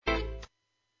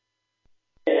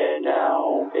And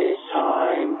now it's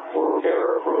time for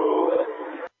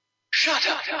Paraprobe. Shut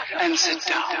up and sit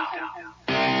down.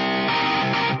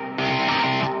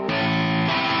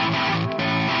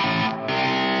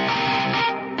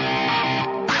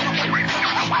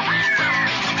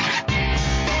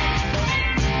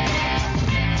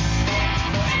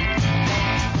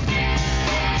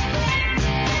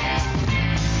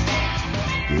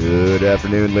 Good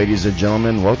afternoon, ladies and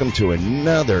gentlemen. Welcome to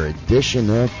another edition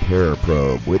of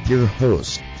Paraprobe with your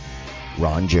host,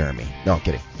 Ron Jeremy. No, I'm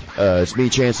kidding. It's me,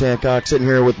 Chance Hancock, sitting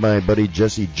here with my buddy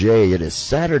Jesse J. It is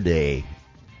Saturday,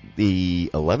 the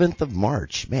 11th of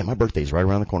March. Man, my birthday's right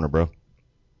around the corner, bro.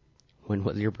 When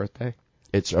was your birthday?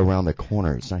 It's around the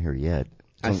corner. It's not here yet.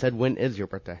 I said, when is your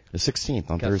birthday? The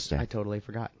 16th on Thursday. I totally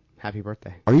forgot. Happy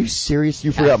birthday. Are you serious?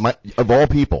 You forgot my, of all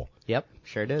people. Yep,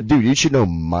 sure did. Dude, you should know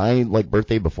my,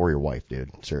 birthday before your wife,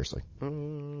 dude. Seriously. I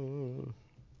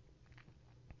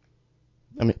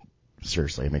mean,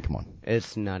 seriously, come on.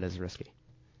 It's not as risky.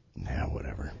 Nah,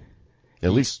 whatever.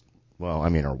 At least, well, I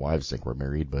mean, our wives think we're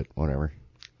married, but whatever.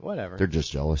 Whatever. They're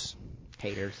just jealous.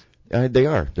 Haters. They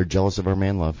are. They're jealous of our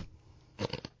man love.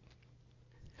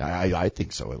 I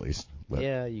think so, at least. But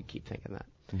yeah, you keep thinking that.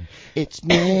 It's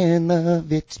man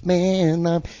love, it's man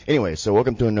love. Anyway, so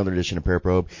welcome to another edition of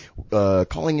Paraprobe.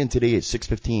 Calling in today at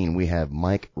 6:15, we have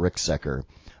Mike Ricksecker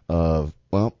of,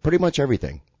 well, pretty much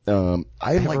everything.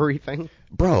 Everything?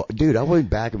 Bro, dude, I went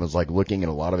back and was looking at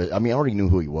a lot of it. I mean, I already knew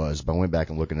who he was, but I went back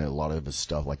and looking at a lot of his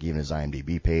stuff, like even his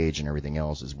IMDb page and everything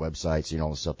else, his websites, all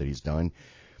the stuff that he's done.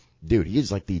 Dude, he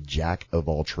is like the jack of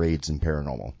all trades in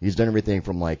paranormal. He's done everything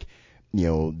from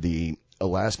the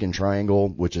Alaskan Triangle,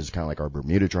 which is kind of like our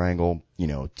Bermuda Triangle,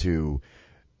 to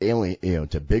alien,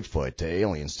 to Bigfoot, to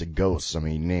aliens, to ghosts. I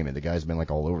mean, name it. The guy's been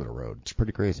all over the road. It's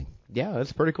pretty crazy. Yeah,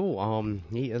 it's pretty cool.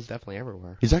 He is definitely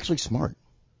everywhere. He's actually smart.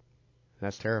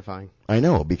 That's terrifying. I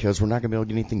know, because we're not going to be able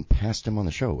to get anything past him on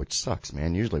the show, which sucks,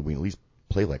 man. Usually we at least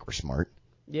play like we're smart.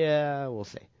 Yeah, we'll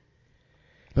see.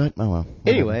 But, oh well.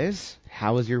 Anyways,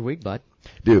 how was your week, bud?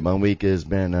 Dude, my week has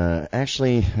been,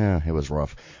 it was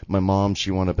rough. My mom, she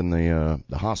wound up in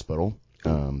the hospital.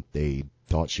 They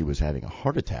thought she was having a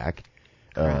heart attack.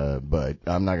 But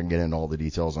I'm not going to get into all the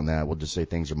details on that. We'll just say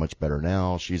things are much better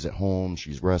now. She's at home.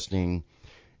 She's resting.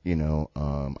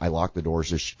 I locked the door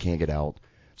so she can't get out.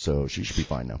 So she should be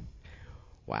fine now.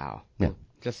 Wow. Yeah. Well,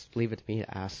 just leave it to me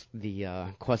to ask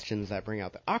the questions that bring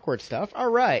out the awkward stuff.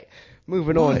 All right.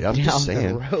 Moving on I'm down just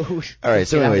saying. the road. All right.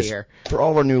 So anyways, here. for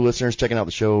all of our new listeners checking out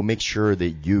the show, make sure that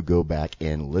you go back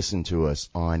and listen to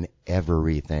us on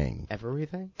everything.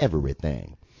 Everything?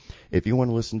 Everything. If you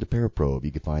want to listen to Paraprobe,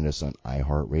 you can find us on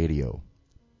iHeartRadio,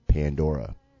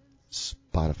 Pandora,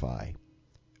 Spotify,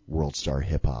 WorldStar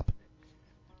Hip Hop.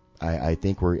 I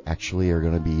think we're actually are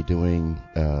going to be doing.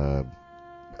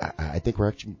 I think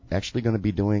we're actually going to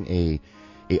be doing a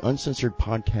uncensored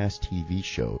podcast TV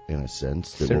show in a sense.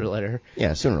 Sooner or later.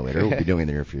 Yeah, sooner or later. We'll be doing in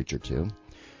the near future too.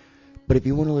 But if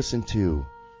you want to listen to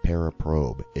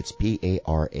Paraprobe, it's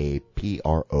Paraprobe,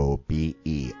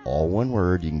 all one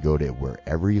word. You can go to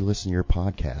wherever you listen to your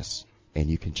podcasts, and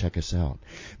you can check us out.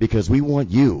 Because we want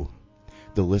you,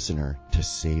 the listener, to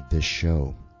save this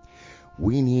show.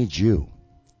 We need you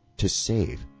to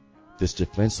save this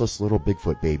defenseless little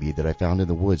Bigfoot baby that I found in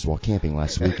the woods while camping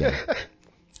last weekend.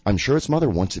 I'm sure its mother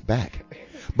wants it back,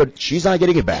 but she's not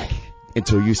getting it back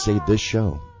until you save this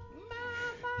show.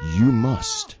 You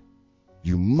must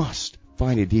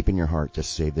find it deep in your heart to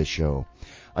save this show.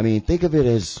 I mean, think of it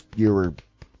as you're,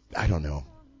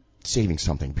 saving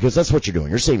something, because that's what you're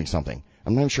doing. You're saving something.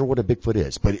 I'm not sure what a Bigfoot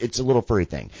is, but it's a little furry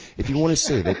thing. If you want to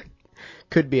save it,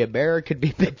 could be a bear, could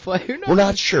be Bigfoot. Who knows? We're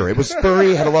not sure. It was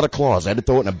furry, had a lot of claws. I had to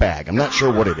throw it in a bag. I'm not sure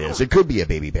what it is. It could be a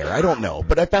baby bear. I don't know.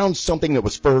 But I found something that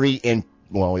was furry and,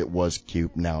 well, it was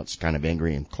cute. Now it's kind of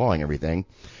angry and clawing everything.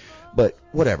 But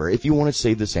whatever. If you want to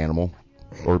save this animal,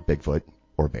 or Bigfoot,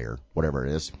 or bear, whatever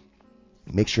it is,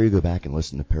 make sure you go back and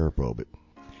listen to Paraprobe.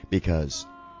 Because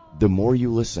the more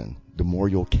you listen, the more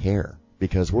you'll care.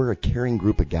 Because we're a caring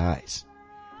group of guys.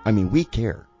 I mean, we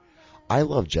care. I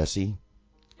love Jesse.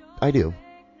 I do.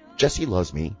 Jesse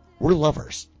loves me. We're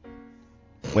lovers.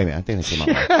 Wait a minute, I think that came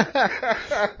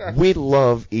out right. We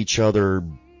love each other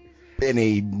in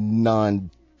a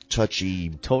non-touchy...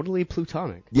 Totally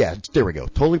platonic. Yeah, there we go.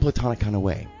 Totally platonic kind of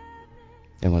way.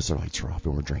 Unless the lights are off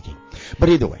and we're drinking. But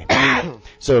either way.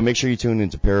 So make sure you tune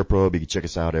into Paraprobe. You can check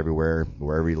us out everywhere,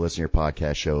 wherever you listen to your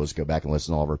podcast shows. Go back and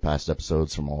listen to all of our past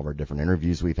episodes from all of our different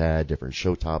interviews we've had, different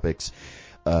show topics.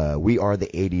 We are the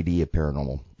ADD of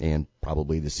paranormal and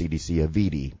probably the CDC of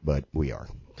VD, but we are.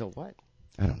 The what?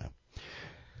 I don't know.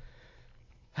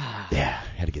 Yeah.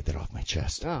 had to get that off my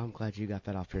chest. Oh, I'm glad you got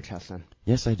that off your chest then.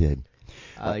 Yes, I did.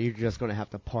 You're just going to have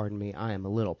to pardon me. I am a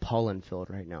little pollen-filled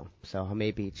right now, so I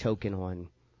may be choking on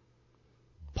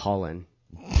pollen.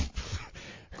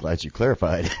 Glad you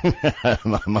clarified.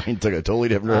 My mind took a totally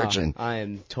different direction. I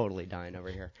am totally dying over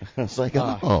here. It's like,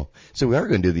 so we are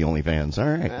going to do the OnlyFans. All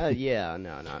right. Yeah,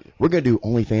 no, not We're going to do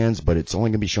OnlyFans, but it's only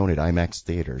going to be shown at IMAX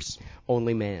theaters.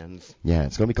 Only Mans. Yeah,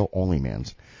 it's going to be called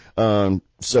OnlyMans.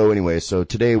 So anyway, so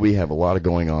today we have a lot of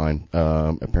going on.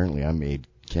 Apparently I made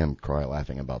Kim cry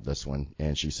laughing about this one,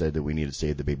 and she said that we need to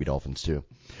save the baby dolphins too.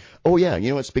 Oh yeah, you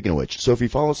know what, speaking of which, so if you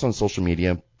follow us on social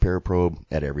media, Paraprobe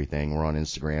at everything. We're on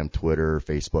Instagram, Twitter,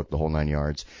 Facebook, the whole 9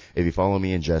 yards. If you follow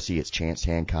me and Jesse, it's Chance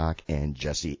Hancock, and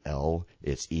Jesse L,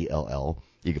 it's ELL.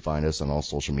 You can find us on all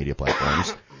social media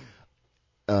platforms.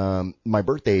 My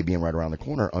birthday being right around the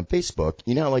corner on Facebook,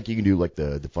 you know, like you can do like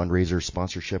the fundraiser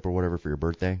sponsorship or whatever for your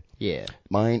birthday? Yeah.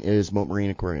 Mine is Moat Marine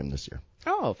Aquarium this year.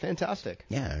 Oh, fantastic.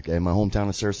 Yeah, okay, my hometown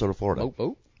of Sarasota, Florida.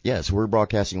 Oh. Yeah, so we're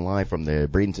broadcasting live from the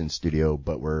Bradenton studio,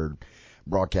 but we're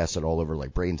broadcasted all over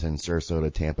like Bradenton,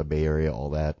 Sarasota, Tampa Bay area,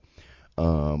 all that.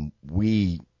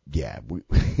 We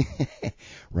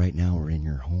right now we're in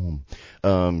your home.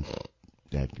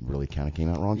 That really kind of came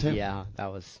out wrong too. Yeah,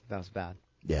 that was bad.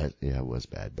 Yeah, it was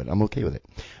bad, but I'm okay with it.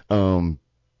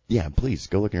 Yeah, please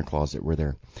go look in your closet. We're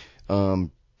there.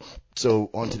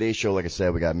 So on today's show, like I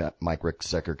said, we got Mike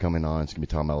Ricksecker coming on. It's going to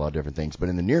be talking about a lot of different things. But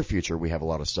in the near future, we have a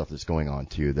lot of stuff that's going on,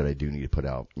 too, that I do need to put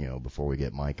out, you know, before we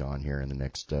get Mike on here in the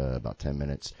next about 10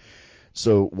 minutes.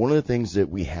 So one of the things that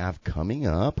we have coming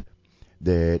up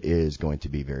that is going to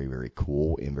be very, very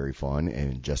cool and very fun,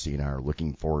 and Jesse and I are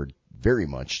looking forward very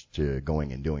much to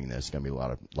going and doing this. It's going to be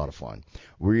a lot of fun.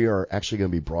 We are actually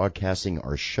going to be broadcasting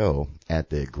our show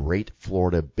at the Great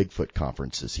Florida Bigfoot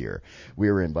Conference this year. We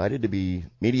are invited to be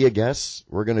media guests.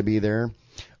 We're going to be there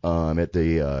at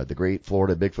the Great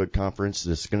Florida Bigfoot Conference.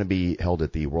 This is going to be held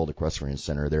at the World Equestrian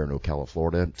Center there in Ocala,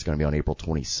 Florida. It's going to be on April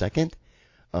 22nd.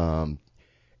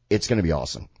 It's going to be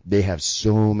awesome. They have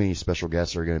so many special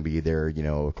guests that are going to be there, you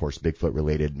know, of course, Bigfoot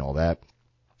related and all that.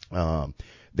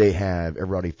 They have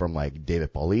everybody from like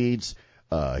David Paulides.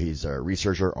 He's a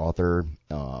researcher, author,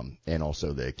 and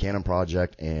also the Cannon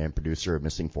Project and producer of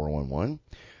Missing 411.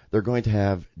 They're going to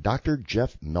have Dr.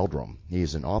 Jeff Meldrum.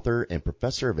 He's an author and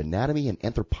professor of anatomy and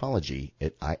anthropology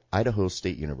at Idaho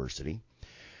State University.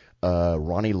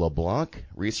 Ronnie LeBlanc,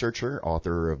 researcher,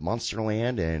 author of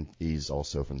Monsterland, and he's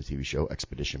also from the TV show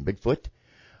Expedition Bigfoot.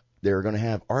 They're going to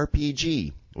have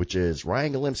RPG, which is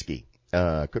Ryan Golimsky,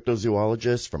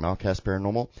 cryptozoologist from Outcast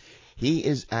Paranormal. He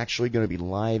is actually going to be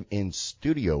live in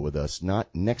studio with us, not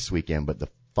next weekend, but the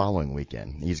following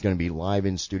weekend. He's going to be live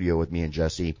in studio with me and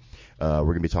Jesse. We're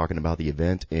going to be talking about the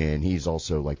event, and he's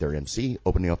also like their MC,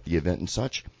 opening up the event and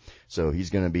such. So he's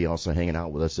going to be also hanging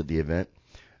out with us at the event.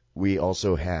 We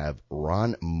also have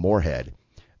Ron Moorhead,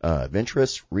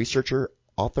 venturist, researcher,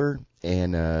 author,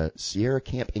 and Sierra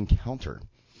Camp Encounter.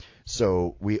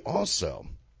 So we also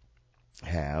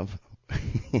have,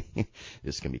 this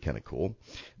is going to be kind of cool,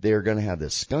 they're going to have the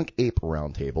Skunk Ape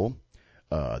Roundtable,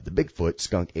 the Bigfoot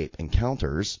Skunk Ape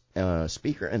Encounters,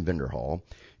 speaker and vendor hall.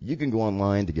 You can go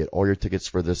online to get all your tickets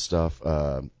for this stuff.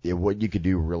 What you could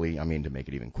do really, I mean, to make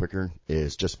it even quicker,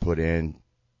 is just put in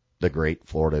the Great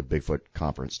Florida Bigfoot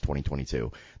Conference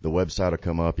 2022. The website will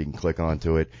come up. You can click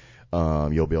onto it.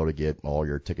 You'll be able to get all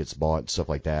your tickets bought, stuff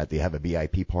like that. They have a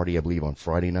VIP party, I believe, on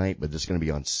Friday night, but this is going to be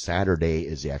on Saturday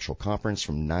is the actual conference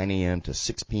from 9 a.m. to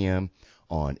 6 p.m.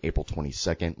 on April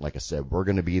 22nd. Like I said, we're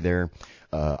going to be there.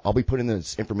 I'll be putting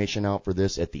this information out for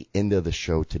this at the end of the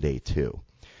show today, too.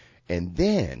 And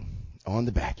then, on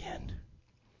the back end,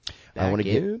 I want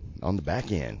to get on the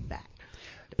back end.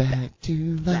 Back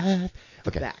to life.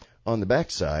 Okay. Back. On the back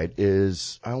side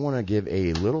is I want to give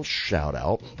a little shout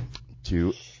out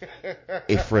to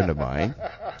a friend of mine.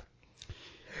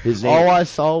 His name. All I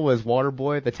saw was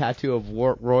Waterboy, the tattoo of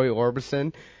Roy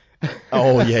Orbison.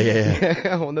 Oh,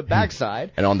 yeah. On the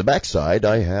backside. And on the backside,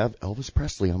 I have Elvis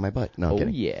Presley on my butt. No, I'm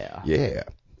kidding. Yeah.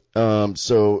 Yeah.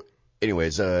 So,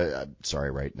 anyways, I'm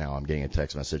sorry, right now I'm getting a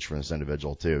text message from this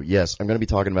individual, too. Yes, I'm going to be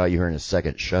talking about you here in a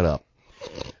second. Shut up.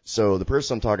 So the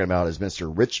person I'm talking about is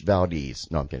Mr. Rich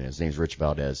Valdez. No, I'm kidding. His name's Rich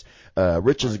Valdez.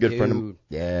 Rich is a good friend of mine.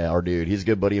 Yeah, our dude. He's a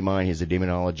good buddy of mine. He's a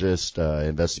demonologist,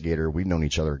 investigator. We've known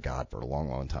each other, God, for a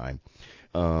long, long time.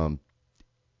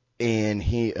 And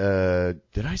he,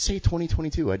 did I say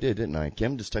 2022? I did, didn't I?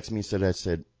 Kim just texted me and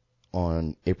said,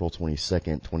 on April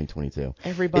 22nd, 2022.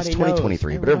 Everybody It's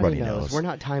 2023, knows. but everybody knows. We're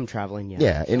not time traveling yet.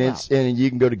 Yeah, and and you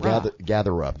can go to Wow.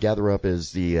 Gather Up. Gather Up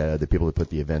is the people that put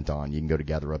the event on. You can go to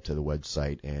Gather Up to the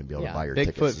website and be able to buy your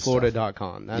tickets.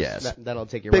 BigfootFlorida.com. Yes. That'll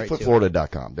take you right to it.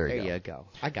 BigfootFlorida.com. There There you go. you go.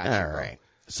 I got you. All bro. right.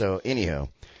 So anyhow,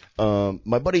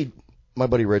 my buddy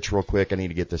Rich, real quick, I need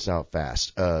to get this out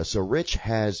fast. So Rich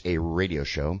has a radio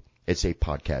show. It's a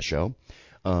podcast show.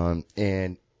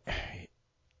 And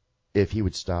if he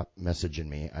would stop messaging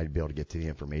me, I'd be able to get to the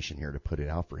information here to put it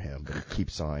out for him. But he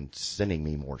keeps on sending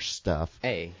me more stuff.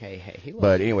 Hey. He loves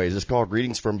But anyways, it's called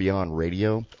Greetings from Beyond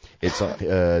Radio. It's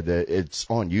it's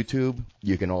on YouTube.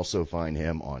 You can also find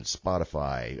him on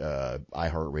Spotify,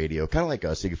 iHeartRadio, kind of like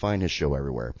us. You can find his show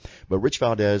everywhere. But Rich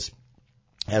Valdez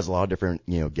has a lot of different,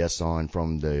 guests on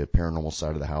from the paranormal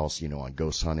side of the house, on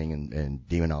ghost hunting and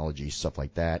demonology, stuff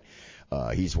like that.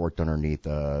 He's worked underneath,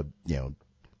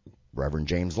 Reverend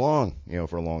James Long,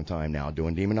 for a long time now,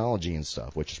 doing demonology and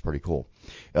stuff, which is pretty cool.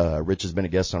 Rich has been a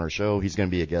guest on our show. He's going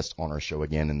to be a guest on our show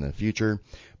again in the future.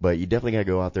 But you definitely got to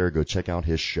go out there, go check out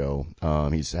his show.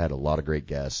 He's had a lot of great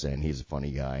guests, and he's a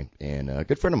funny guy and a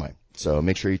good friend of mine. So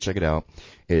make sure you check it out.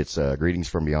 It's Greetings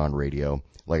from Beyond Radio.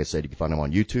 Like I said, you can find him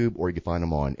on YouTube, or you can find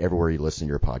him on everywhere you listen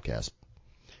to your podcast.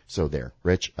 So there.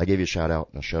 Rich, I gave you a shout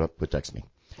out. Now shut up, quit texting me.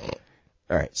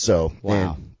 All right, so.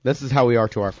 Wow. This is how we are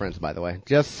to our friends, by the way.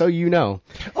 Just so you know.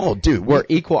 Oh, dude. We're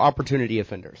equal opportunity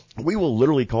offenders. We will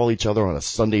literally call each other on a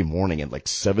Sunday morning at like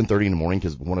 7:30 in the morning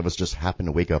because one of us just happened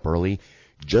to wake up early,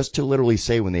 just to literally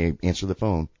say when they answer the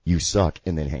phone, "You suck,"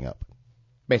 and then hang up.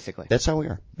 Basically. That's how we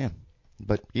are. Yeah.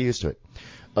 But get used to it.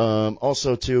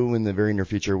 Also, too, in the very near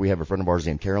future, we have a friend of ours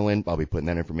named Carolyn. I'll be putting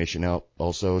that information out.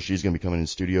 Also, she's going to be coming in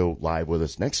studio live with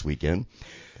us next weekend.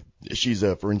 She's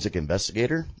a forensic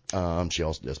investigator. She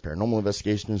also does paranormal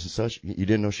investigations and such. You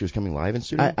didn't know she was coming live in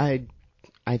studio?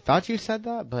 I thought you said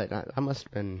that, but I must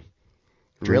have been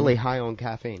really high on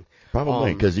caffeine.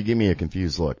 Probably, because you gave me a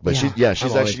confused look. But yeah,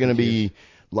 she's I'm always actually going to be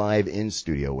live in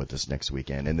studio with us next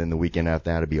weekend. And then the weekend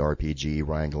after that, it'll be RPG,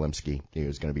 Ryan Golemsky. He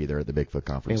was going to be there at the Bigfoot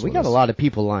conference. Man, we got a lot of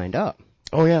people lined up.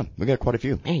 Oh, yeah. We got quite a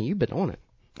few. Man, you've been on it.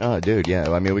 Oh, dude,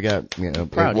 yeah. I mean, we got,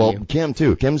 Proud of you. Kim,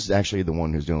 too. Kim's actually the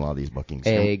one who's doing a lot of these bookings.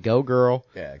 Hey, go girl.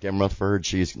 Yeah, Kim Rutherford,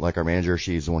 she's like our manager.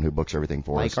 She's the one who books everything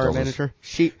for us. Like our manager?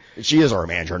 She is our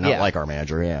manager, not Yeah. like our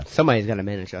manager, yeah. Somebody's got to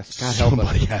manage us. God help us.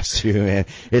 Somebody has to, man.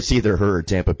 It's either her or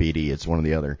Tampa PD. It's one or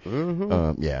the other.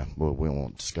 Mm-hmm. Yeah, well, we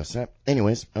won't discuss that.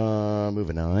 Anyways,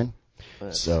 moving on.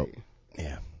 Let's see.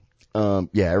 Yeah.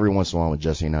 Every once in a while when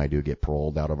Jesse and I do get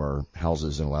paroled out of our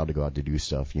houses and allowed to go out to do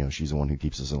stuff, she's the one who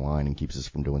keeps us in line and keeps us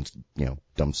from doing,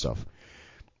 dumb stuff.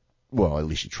 Well, at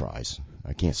least she tries.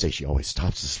 I can't say she always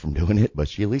stops us from doing it, but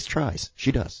she at least tries.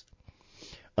 She does.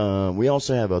 We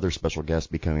also have other special guests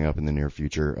be coming up in the near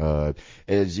future.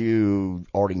 As you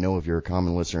already know, if you're a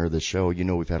common listener of this show,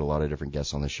 we've had a lot of different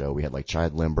guests on the show. We had like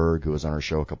Chad Lindbergh, who was on our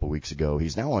show a couple weeks ago.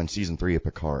 He's now on season 3 of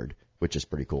Picard, which is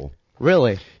pretty cool.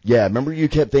 Really? Yeah, remember you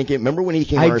kept thinking, remember when he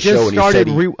came on our show and he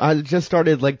said I just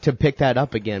started like to pick that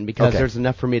up again because Okay. there's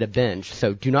enough for me to binge.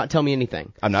 So do not tell me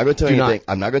anything. I'm not going to tell you anything.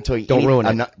 I'm not going to tell you Don't ruin it.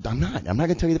 I'm not going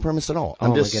to tell you the premise at all.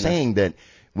 I'm Oh, just my goodness. saying that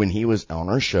when he was on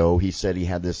our show, he said he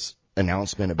had this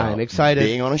announcement about I'm excited.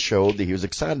 being on a show that he was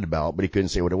excited about, but he couldn't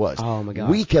say what it was. Oh, my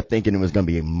God. We kept thinking it was going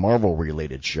to be a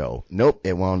Marvel-related show. Nope,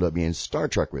 it wound up being Star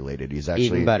Trek-related. He's actually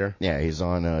Even better. Yeah, he's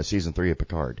on season 3 of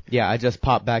Picard. Yeah, I just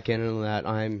popped back in on that.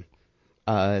 I'm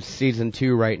season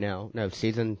 2 right now. No,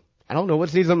 I don't know what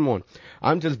season I'm on.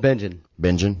 I'm just binging.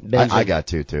 Binging? I got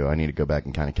to, too. I need to go back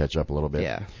and kind of catch up a little bit.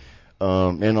 Yeah.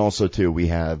 And also, too, we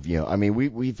have,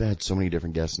 we've had so many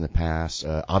different guests in the past.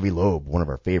 Avi Loeb, one of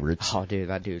our favorites. Oh, dude,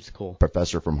 that dude's cool.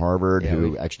 Professor from Harvard, Yeah,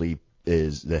 who actually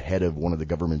is the head of one of the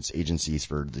government's agencies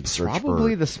for the search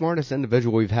Probably for... the smartest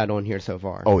individual we've had on here so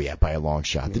far. Oh, yeah, by a long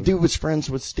shot. The dude was friends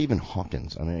with Stephen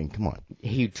Hawkins. I mean, come on.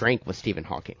 He drank with Stephen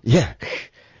Hawking. Yeah.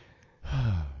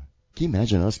 Can you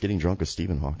imagine us getting drunk with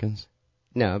Stephen Hawkins?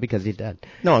 No, because he's dead.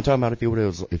 No, I'm talking about if he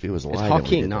was alive. It's and we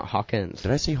Hawking, did not that. Hawkins.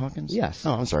 Did I say Hawkins? Yes.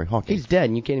 Oh, I'm sorry, Hawkins. He's dead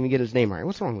and you can't even get his name right.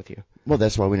 What's wrong with you? Well,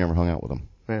 that's why we never hung out with him.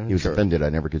 Yeah, He was sure. offended I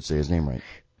never could say his name right.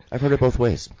 I've heard it both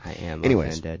ways. I am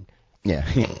Anyways. offended. Yeah.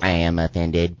 I am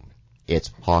offended.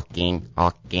 It's Hawking.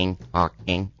 All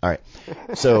right.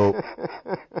 So,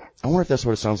 I wonder if that's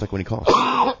what it sounds like when he coughs.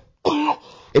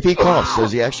 If he coughs,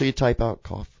 does he actually type out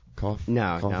cough?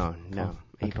 No, cough, no. cough?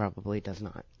 He probably does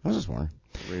not. I was just wondering.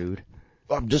 Rude.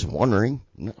 I'm just wondering.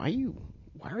 Why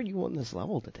are you on this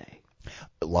level today?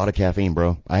 A lot of caffeine,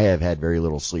 bro. I have had very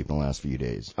little sleep in the last few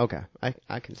days. Okay.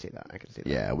 I can see that.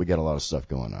 Yeah, we got a lot of stuff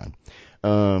going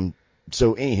on.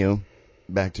 So, anywho,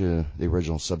 back to the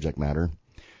original subject matter.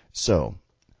 So,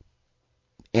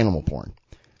 animal porn.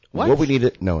 What we need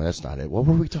to, no, that's not it. What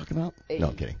were we talking about? Hey. No,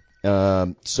 I'm kidding.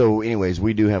 So anyways,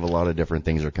 we do have a lot of different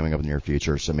things that are coming up in the near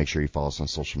future, so make sure you follow us on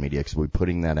social media because we'll be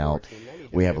putting that out.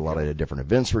 We have a lot of different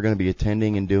events we're going to be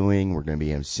attending and doing. We're going to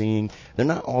be emceeing. They're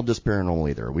not all just paranormal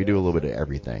either. We do a little bit of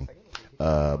everything.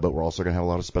 But we're also going to have a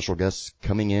lot of special guests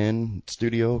coming in,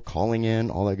 studio, calling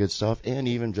in, all that good stuff, and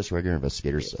even just regular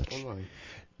investigators such.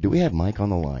 Do we have Mike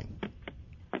on the line?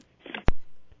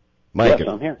 Mike. Yes,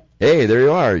 I'm here. Hey, there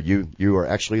you are. You are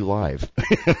actually live.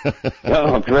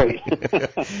 Oh, great.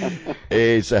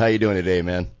 Hey, so how you doing today,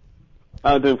 man?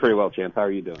 I'm doing pretty well, Chance. How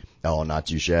are you doing? Oh, not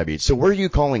too shabby. So where are you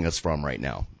calling us from right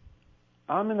now?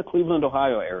 I'm in the Cleveland,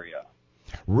 Ohio area.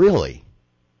 Really?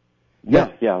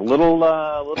 Yeah.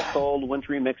 Little cold,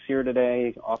 wintry mix here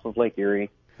today off of Lake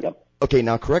Erie. Yep. Okay,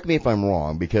 now correct me if I'm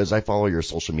wrong because I follow your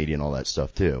social media and all that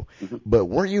stuff too. Mm-hmm. But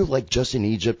weren't you like just in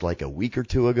Egypt like a week or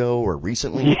two ago or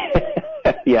recently?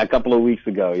 Yeah, a couple of weeks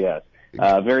ago, yes.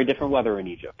 Very different weather in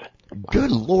Egypt.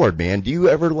 Good Lord, man. Do you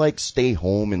ever like stay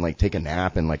home and like take a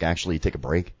nap and like actually take a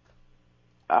break?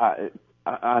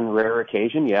 On rare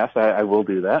occasion, yes, I will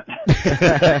do that.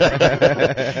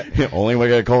 Only way I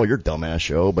gotta call your dumbass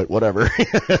show, but whatever.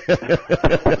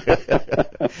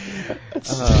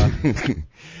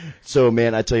 So,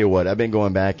 man, I tell you what, I've been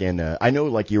going back and I know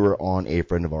like you were on a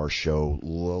friend of ours show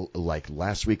like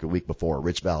last week or week before,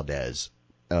 Rich Valdez.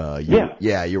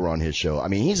 Yeah, you were on his show. I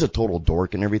mean, he's a total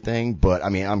dork and everything, but I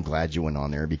mean, I'm glad you went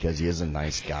on there because he is a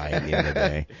nice guy at the end of the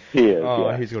day. He is. Oh,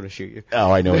 yeah. he's going to shoot you.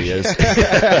 Oh, I know he is.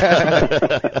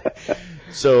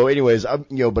 So anyways,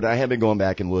 but I have been going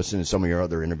back and listening to some of your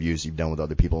other interviews you've done with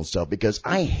other people and stuff because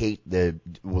I hate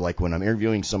like when I'm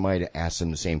interviewing somebody to ask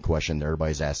them the same question that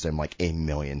everybody's asked them like a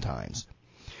million times.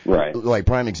 Right. Like,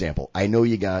 prime example, I know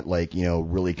you got, like,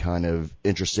 really kind of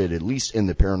interested, at least in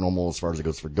the paranormal as far as it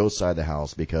goes for ghost side of the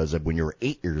house, because of when you were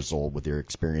 8 years old with your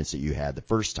experience that you had the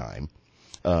first time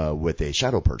with a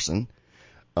shadow person.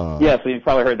 Yeah, so you've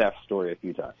probably heard that story a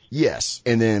few times. Yes,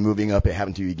 and then moving up, it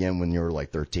happened to you again when you were, like,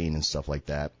 13 and stuff like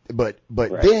that. But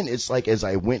Right. Then it's like as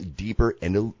I went deeper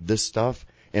into this stuff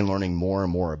and learning more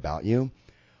and more about you,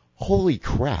 holy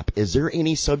crap, is there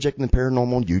any subject in the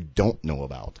paranormal you don't know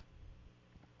about?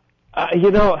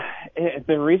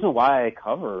 The reason why I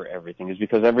cover everything is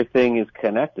because everything is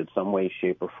connected some way,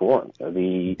 shape, or form.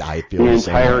 The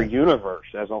entire universe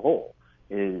as a whole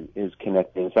is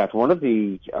connected. In fact, one of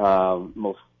the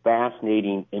most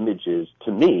fascinating images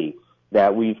to me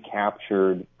that we've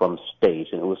captured from space,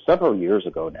 and it was several years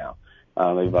ago now,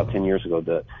 maybe about 10 years ago,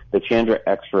 the Chandra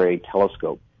X-ray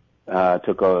telescope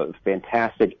took a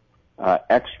fantastic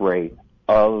X-ray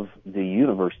of the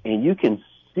universe, and you can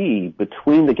see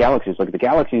between the galaxies, like the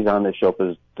galaxies on this show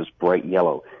is this bright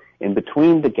yellow, and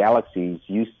between the galaxies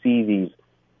you see these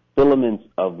filaments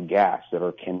of gas that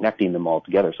are connecting them all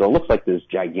together. So it looks like this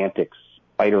gigantic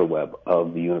spider web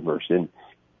of the universe, and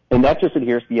that just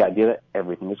adheres to the idea that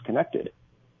everything is connected.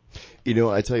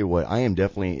 I tell you what, I am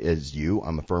definitely, as you,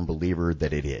 I'm a firm believer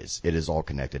that it is. It is all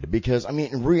connected. Because, I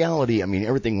mean, in reality, I mean,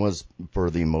 everything was, for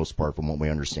the most part, from what we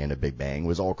understand at Big Bang,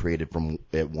 was all created from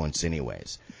at once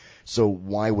anyways. So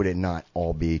why would it not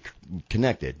all be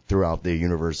connected throughout the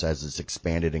universe as it's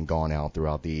expanded and gone out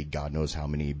throughout the God knows how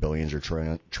many billions or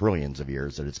trillions of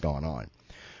years that it's gone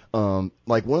on?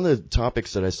 Like one of the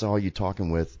topics that I saw you talking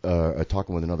with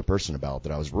another person about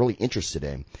that I was really interested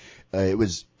in, it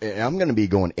was, and I'm going to be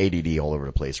going ADD all over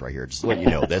the place right here, just to let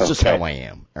you know. That's just how I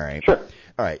am. All right. Sure.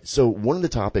 All right. So one of the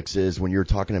topics is when you're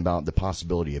talking about the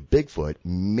possibility of Bigfoot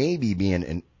maybe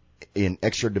being an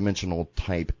extra-dimensional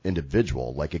type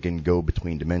individual, like it can go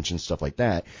between dimensions, stuff like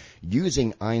that,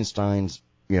 using Einstein's,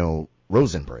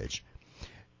 Rosen bridge.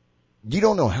 You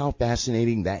don't know how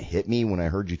fascinating that hit me when I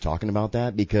heard you talking about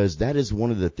that, because that is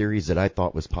one of the theories that I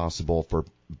thought was possible for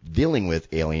dealing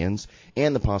with aliens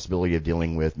and the possibility of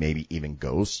dealing with maybe even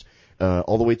ghosts,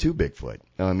 all the way to Bigfoot.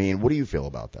 I mean, what do you feel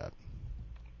about that?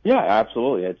 Yeah,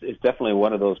 absolutely. It's definitely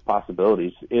one of those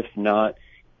possibilities, if not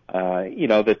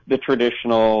the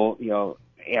traditional,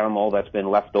 animal that's been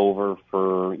left over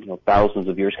for, thousands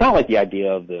of years. Kind of like the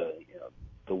idea of the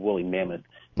woolly mammoth.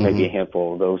 Maybe a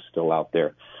handful of those still out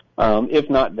there. If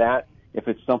not that, if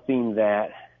it's something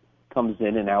that comes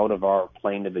in and out of our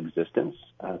plane of existence,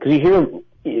 because you hear,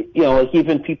 like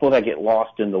even people that get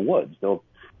lost in the woods, they'll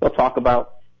talk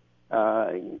about,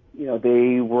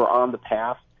 they were on the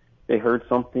path. They heard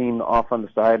something off on the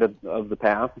side of the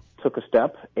path, took a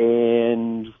step,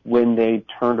 and when they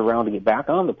turned around to get back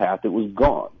on the path, it was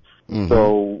gone. Mm-hmm.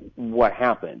 So what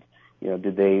happened?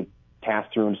 Did they pass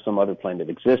through into some other plane of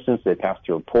existence? They passed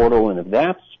through a portal, and if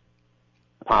that's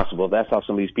possible, that's how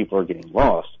some of these people are getting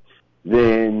lost.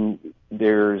 then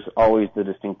there's always the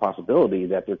distinct possibility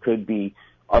that there could be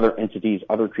other entities,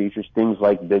 other creatures, things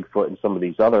like Bigfoot and some of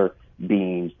these other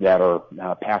beings that are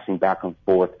passing back and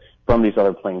forth from these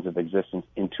other planes of existence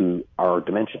into our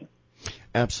dimension.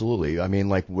 Absolutely. I mean,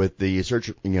 like with the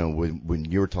search, when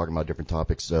you were talking about different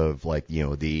topics of like,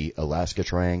 the Alaska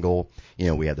Triangle,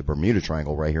 we have the Bermuda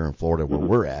Triangle right here in Florida where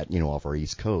we're at, off our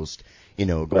East Coast,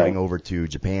 going over to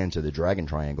Japan to the Dragon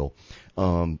Triangle.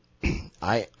 I'm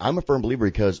a firm believer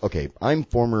because, okay, I'm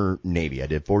former Navy. I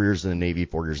did 4 years in the Navy,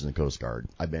 4 years in the Coast Guard.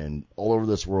 I've been all over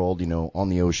this world, on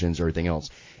the oceans, everything else.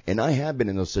 And I have been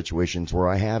in those situations where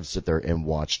I have sit there and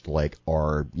watched like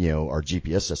our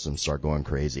GPS systems start going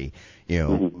crazy,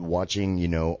 watching,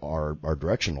 our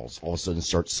directionals all of a sudden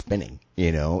start spinning,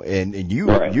 and you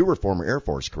were former Air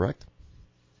Force, correct?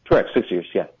 Correct. 6 years.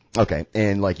 Yeah. Okay.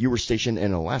 And like you were stationed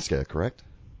in Alaska, correct?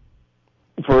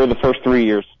 For the first 3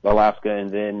 years, Alaska,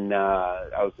 and then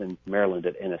I was in Maryland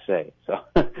at NSA. So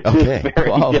okay,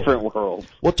 very different worlds.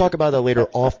 We'll talk about that later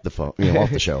off the phone, off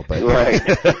the show. But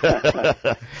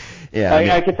right. Yeah,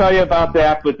 I could tell you about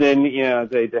that, but then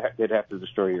they'd have to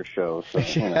destroy your show. So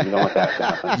you don't want that to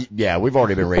happen. Yeah, we've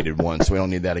already been rated once, so we don't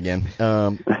need that again.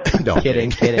 No,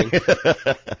 kidding.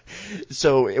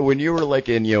 So when you were like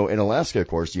in Alaska, of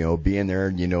course, being there,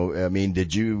 I mean,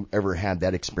 did you ever have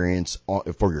that experience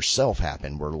for yourself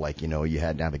happen where like, you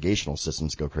had navigational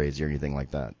systems go crazy or anything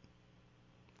like that?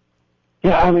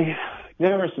 Yeah, I mean,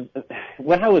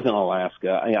 when I was in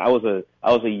Alaska, I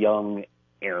was a young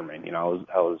airman.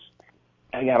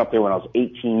 I got up there when I was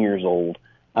 18 years old.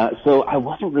 So I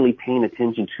wasn't really paying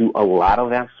attention to a lot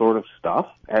of that sort of stuff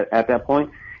at that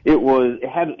point. It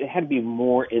had to be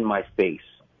more in my face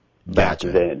back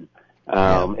then.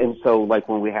 And so like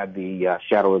when we had the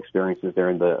shadow experiences there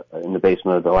in the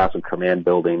basement of the Alaska Command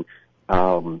building,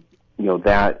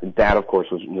 that of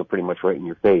course was pretty much right in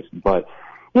your face. But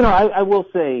I will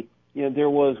say there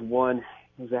was one.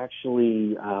 It was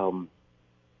actually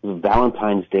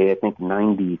Valentine's Day, I think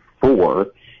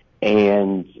 '94,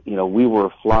 and we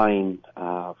were flying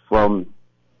from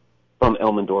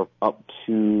Elmendorf up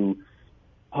to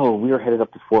we were headed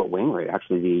up to Fort Wainwright,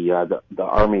 actually the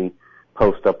Army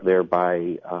post up there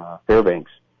by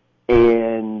Fairbanks,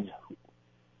 and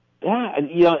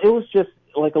it was just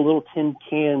like a little tin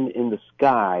can in the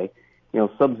sky,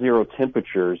 sub-zero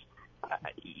temperatures.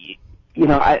 To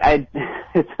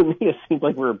me it seemed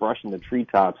like we were brushing the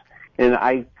treetops. And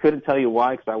I couldn't tell you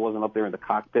why, because I wasn't up there in the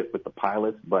cockpit with the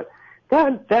pilots, but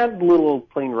that little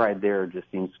plane ride there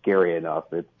just seemed scary enough.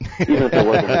 Even if there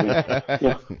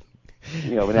wasn't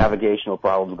navigational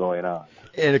problems going on.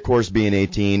 And of course, being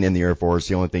 18 in the Air Force,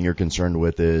 the only thing you're concerned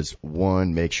with is,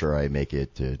 one, make sure I make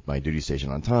it to my duty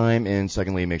station on time, and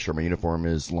secondly, make sure my uniform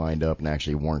is lined up and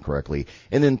actually worn correctly.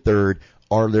 And then third,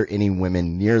 are there any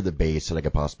women near the base that I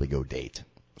could possibly go date?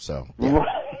 So, yeah.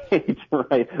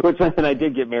 Right. And I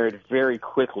did get married very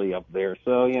quickly up there,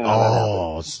 so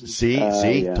Oh, see,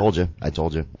 yeah. Told you. I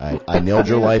told you. I nailed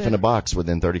your life in a box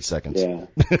within 30 seconds. Yeah.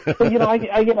 But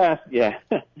I get asked. Yeah,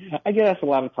 I get asked a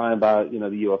lot of time about the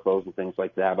UFOs and things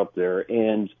like that up there,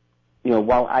 and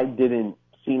while I didn't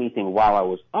see anything while I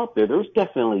was up there, there was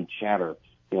definitely chatter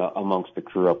amongst the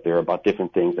crew up there about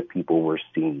different things that people were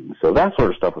seeing. So that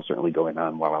sort of stuff was certainly going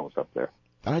on while I was up there.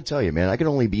 I tell you, man, I could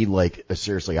only be like,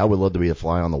 seriously, I would love to be a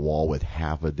fly on the wall with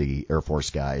half of the Air Force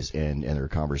guys and their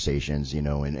conversations,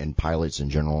 and pilots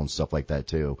in general and stuff like that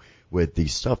too, with the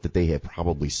stuff that they had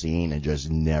probably seen and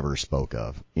just never spoke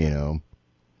of,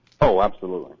 Oh,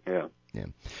 absolutely. Yeah. Yeah.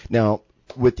 Now,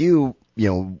 with you,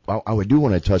 I do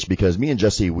want to touch, because me and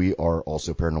Jesse, we are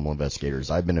also paranormal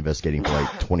investigators. I've been investigating for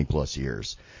like 20 plus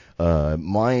years.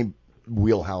 My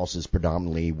wheelhouse is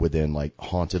predominantly within like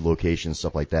haunted locations,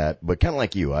 stuff like that. But kind of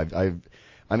like you, I'm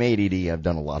ADD. I've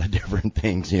done a lot of different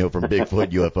things, from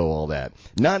Bigfoot, UFO, all that.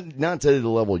 Not to the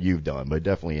level you've done, but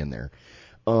definitely in there.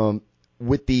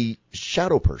 With the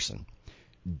shadow person,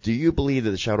 do you believe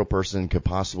that the shadow person could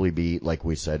possibly be, like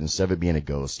we said, instead of it being a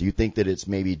ghost, do you think that it's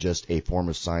maybe just a form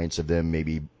of science of them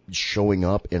maybe showing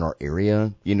up in our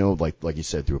area, like you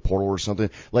said, through a portal or something?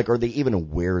 Like, are they even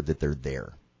aware that they're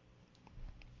there?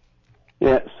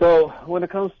 Yeah, so when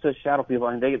it comes to shadow people,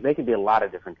 they can be a lot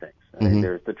of different things. I mean,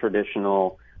 there's the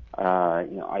traditional,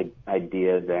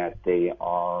 idea that they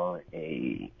are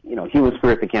a, human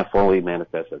spirit that can't fully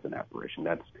manifest as an apparition.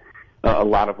 That's a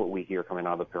lot of what we hear coming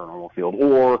out of the paranormal field,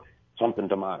 or something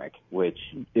demonic, which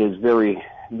is very,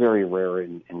 very rare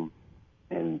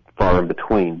and far in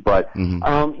between. But,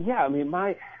 I mean,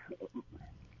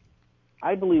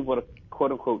 I believe what a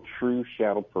quote unquote true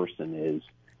shadow person is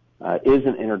an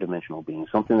interdimensional being,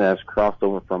 something that has crossed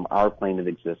over from our plane of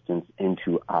existence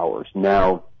into ours.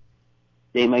 Now,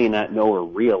 they may not know or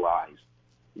realize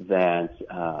that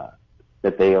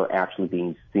they are actually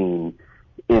being seen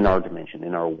in our dimension,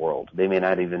 in our world. They may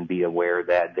not even be aware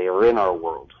that they are in our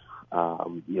world.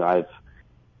 I've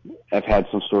had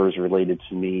some stories related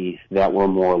to me that were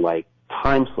more like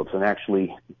time slips, and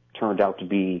actually turned out to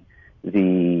be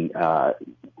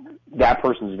that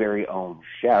person's very own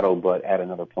shadow, but at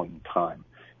another point in time.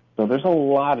 So there's a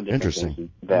lot of different things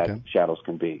that shadows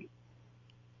can be.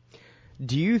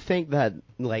 Do you think that,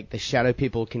 like, the shadow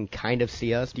people can kind of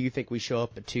see us? Do you think we show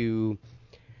up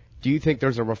do you think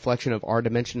there's a reflection of our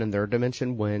dimension and their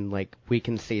dimension when, like, we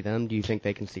can see them? Do you think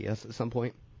they can see us at some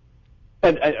point?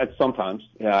 Sometimes,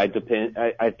 yeah. I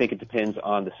think it depends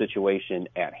on the situation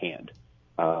at hand.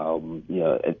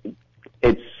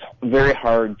 It's very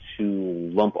hard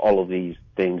to lump all of these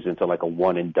things into like a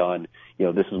one and done.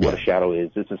 This is what a shadow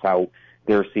is. This is how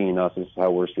they're seeing us. This is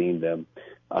how we're seeing them.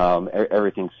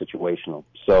 Everything's situational.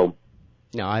 So.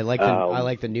 No, I like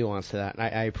the nuance to that.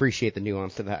 I appreciate the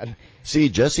nuance to that. See,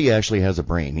 Jesse actually has a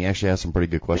brain. He actually has some pretty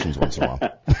good questions once in a while.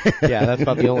 Yeah, that's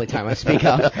about the only time I speak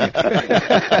up.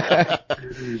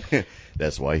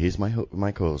 That's why he's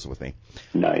my co-host with me.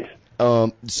 Nice.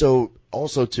 So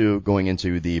also too, going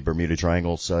into the Bermuda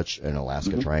Triangle, such an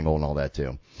Alaska Triangle, and all that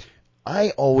too.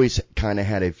 I always kind of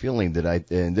had a feeling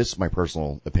that and this is my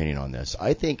personal opinion on this,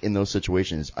 I think in those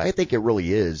situations, I think it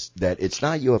really is that it's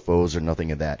not UFOs or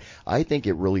nothing of that. I think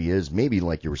it really is, maybe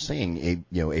like you were saying,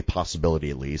 a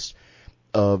possibility at least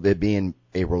of it being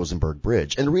a Rosenberg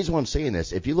Bridge. And the reason why I'm saying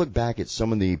this, if you look back at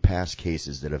some of the past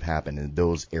cases that have happened in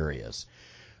those areas,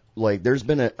 like there's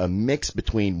been a mix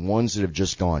between ones that have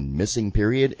just gone missing,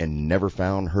 period, and never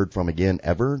found, heard from again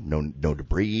ever, no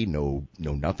debris, no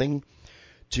nothing,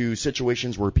 to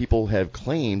situations where people have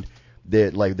claimed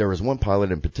that, like, there was one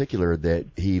pilot in particular that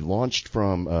he launched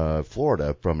from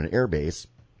Florida from an air base,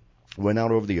 went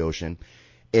out over the ocean,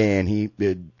 and his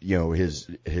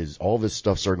all of his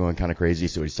stuff started going kind of crazy,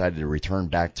 so he decided to return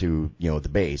back to the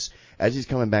base. As he's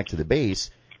coming back to the base,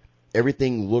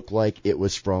 everything looked like it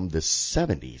was from the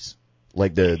 70s.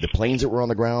 Like the planes that were on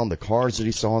the ground, the cars that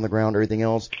he saw on the ground, everything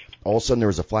else. All of a sudden there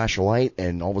was a flash of light,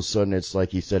 and all of a sudden it's like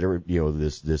he said,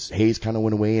 this haze kind of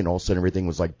went away, and all of a sudden everything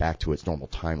was like back to its normal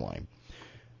timeline.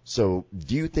 So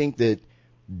do you think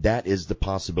that is the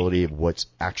possibility of what's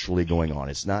actually going on?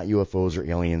 It's not UFOs or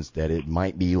aliens, that it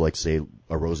might be like, say,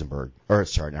 a Rosenbridge.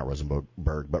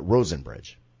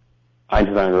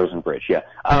 Einstein Rosenbridge, yeah.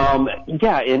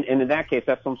 And in that case,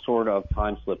 that's some sort of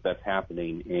time slip that's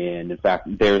happening. And in fact,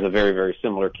 there's a very, very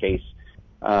similar case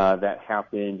that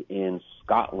happened in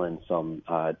Scotland some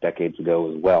decades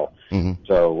ago as well. Mm-hmm.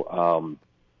 So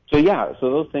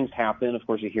those things happen. Of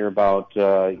course, you hear about,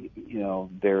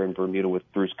 there in Bermuda with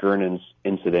Bruce Gernon's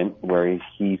incident where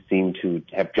he seemed to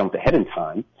have jumped ahead in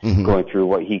time, going through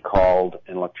what he called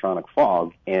an electronic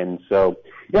fog. And so,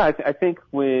 yeah, I think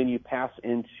when you pass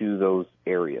into those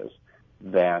areas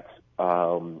that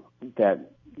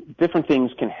different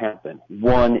things can happen.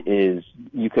 One is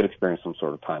you could experience some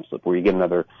sort of time slip where you get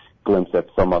another glimpse at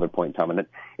some other point in time.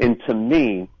 And to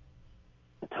me,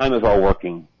 time is all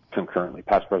working concurrently,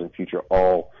 past, present, future,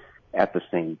 all at the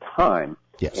same time.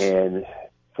 Yes. And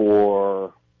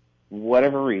for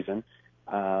whatever reason,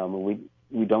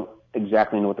 we don't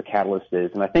exactly know what the catalyst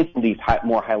is. And I think in these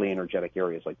more highly energetic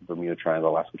areas like the Bermuda Triangle,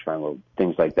 Alaska Triangle,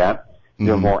 things like that,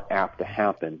 they're more apt to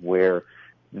happen, where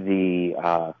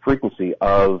the frequency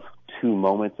of two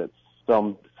moments that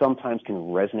sometimes can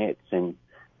resonate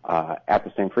at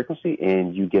the same frequency,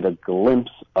 and you get a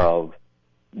glimpse of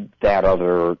that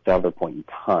other point in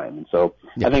time. And so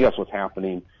I think that's what's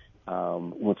happening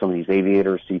when some of these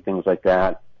aviators see things like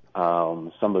that.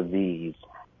 Some of these,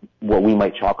 what we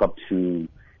might chalk up to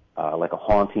like a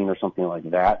haunting or something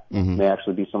like that, may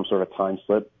actually be some sort of time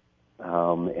slip.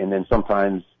 And then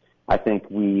sometimes I think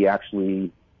we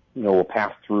actually, will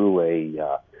pass through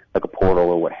like a portal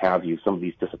or what have you, some of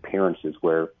these disappearances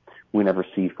where we never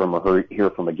see from or hear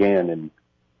from again. And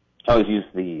I always use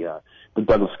the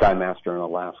Douglas Skymaster in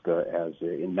Alaska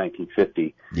in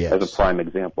 1950 as a prime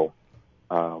example.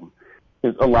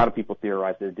 There's a lot of people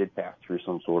theorize that it did pass through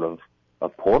some sort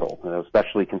of portal,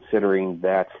 especially considering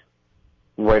that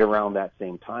right around that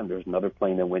same time, there's another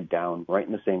plane that went down right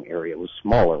in the same area. It was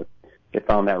smaller. They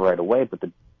found that right away, but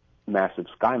the massive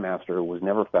Skymaster was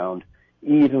never found,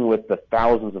 even with the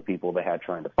thousands of people they had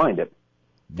trying to find it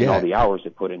and all the hours they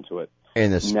put into it.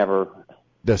 And never.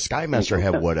 The Skymaster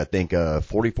had what, I think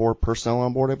 44 personnel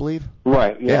on board, I believe?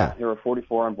 Right, yeah. There were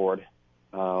 44 on board.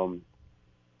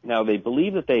 Now, they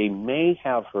believe that they may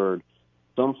have heard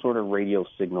some sort of radio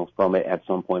signal from it at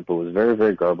some point, but it was very,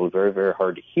 very garbled, very, very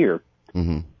hard to hear.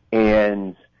 Mm-hmm.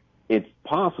 And it's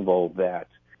possible that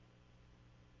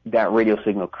that radio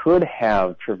signal could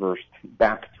have traversed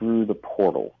back through the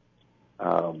portal.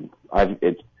 It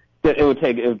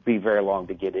would be very long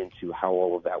to get into how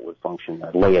all of that would function.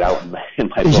 I lay it out in my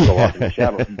book, A Lost in the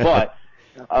Shadows. But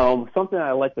something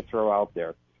I like to throw out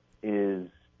there is,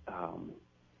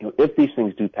 if these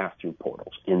things do pass through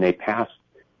portals and they pass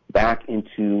back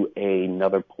into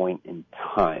another point in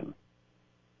time,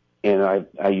 and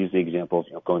I use the example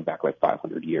of going back like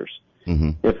 500 years.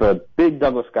 Mm-hmm. If a big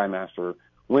Douglas Skymaster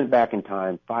went back in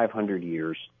time 500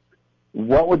 years,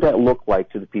 what would that look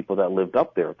like to the people that lived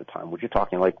up there at the time? You're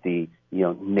talking like the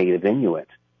native Inuit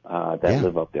that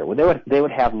live up there. Well, they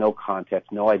would have no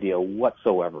context, no idea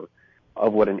whatsoever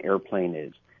of what an airplane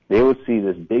is. They would see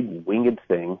this big winged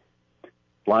thing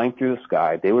flying through the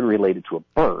sky. They would relate it to a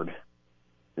bird.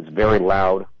 It's very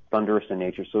loud, thunderous in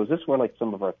nature. So is this where like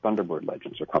some of our Thunderbird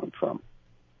legends are coming from?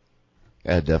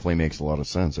 Yeah, it definitely makes a lot of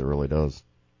sense. It really does.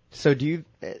 So do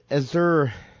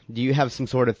you have some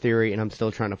sort of theory, and I'm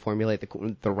still trying to formulate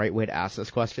the right way to ask this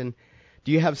question.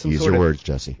 Do you have some Use sort your of... words,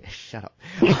 Jesse. Shut up.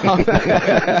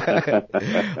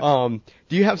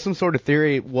 Do you have some sort of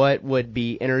theory what would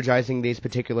be energizing these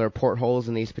particular portholes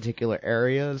in these particular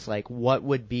areas? Like what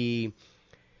would be...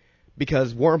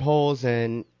 Because wormholes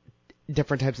and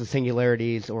different types of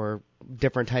singularities or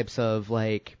different types of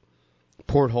like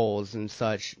portholes and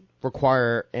such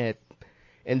require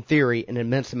in theory, an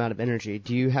immense amount of energy.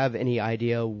 Do you have any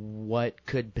idea what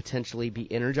could potentially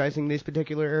be energizing these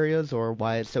particular areas, or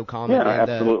why it's so common? Yeah,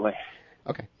 absolutely.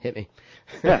 Okay, hit me.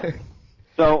 Yeah.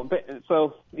 So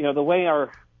the way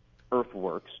our Earth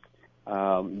works,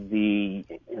 the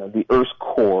Earth's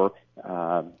core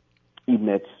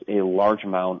emits a large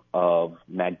amount of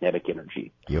magnetic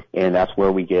energy, and that's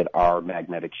where we get our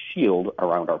magnetic shield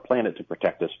around our planet to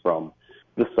protect us from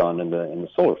the sun and the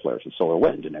solar flares, the solar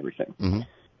wind, and everything. Mm-hmm.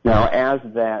 Now, as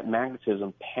that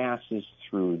magnetism passes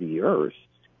through the Earth,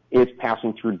 it's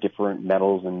passing through different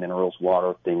metals and minerals,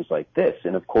 water, things like this.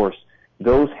 And, of course,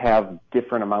 those have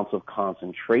different amounts of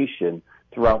concentration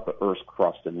throughout the Earth's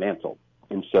crust and mantle.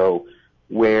 And so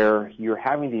where you're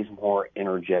having these more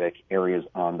energetic areas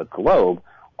on the globe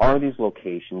are these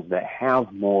locations that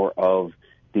have more of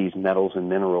these metals and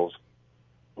minerals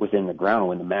within the ground.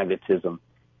 When the magnetism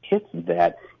hits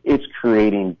that, it's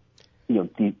creating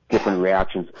the different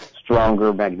reactions,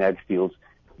 stronger magnetic fields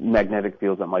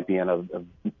that might be on a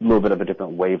little bit of a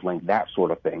different wavelength, that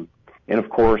sort of thing. And of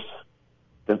course,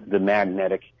 the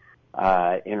magnetic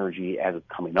energy as it's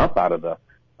coming up out of the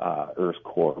Earth's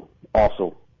core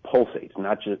also pulsates.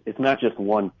 It's not just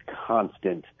one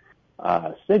constant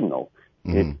signal.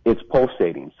 Mm-hmm. It's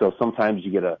pulsating. So sometimes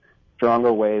you get a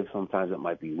stronger wave, sometimes it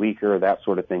might be weaker, that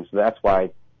sort of thing. So that's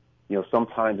why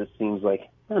sometimes it seems like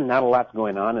not a lot's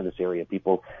going on in this area.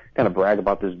 People kind of brag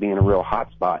about this being a real hot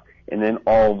spot, and then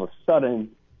all of a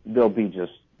sudden there'll be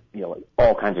just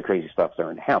all kinds of crazy stuff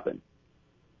starting to happen,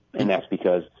 and that's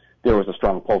because there was a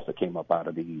strong pulse that came up out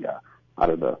of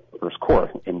the Earth's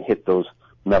core and hit those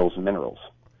metals and minerals.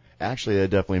 Actually, that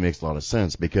definitely makes a lot of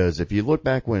sense, because if you look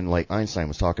back when like Einstein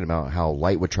was talking about how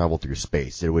light would travel through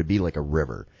space, it would be like a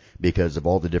river because of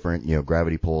all the different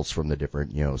gravity pulls from the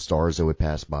different stars that would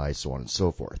pass by, so on and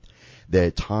so forth.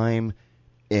 That time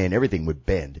and everything would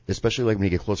bend, especially like when you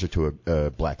get closer to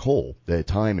a black hole. The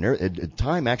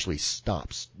time actually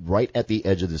stops right at the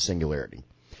edge of the singularity.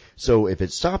 So if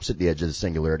it stops at the edge of the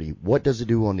singularity, what does it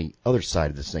do on the other side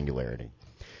of the singularity?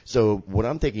 So what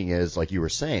I'm thinking is, like you were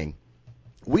saying,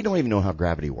 we don't even know how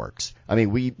gravity works. I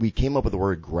mean, we came up with the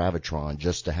word gravitron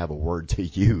just to have a word to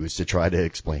use to try to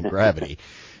explain gravity.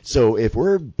 So if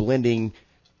we're blending,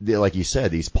 like you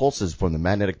said, these pulses from the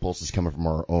magnetic pulses coming from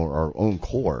our own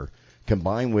core,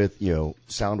 combined with,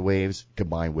 sound waves,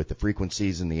 combined with the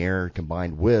frequencies in the air,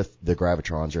 combined with the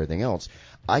gravitrons or everything else,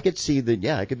 I could see that,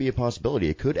 it could be a possibility.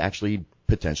 It could actually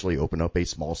potentially open up a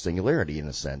small singularity in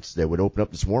a sense that would open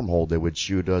up this wormhole that would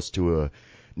shoot us to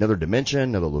another dimension,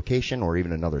 another location, or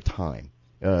even another time.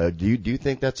 Do you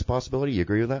think that's a possibility? You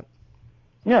agree with that?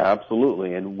 Yeah,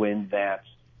 absolutely. And when that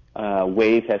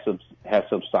wave has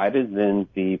subsided, then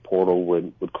the portal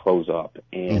would close up.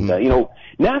 And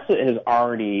NASA has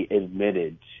already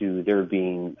admitted to there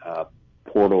being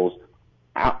portals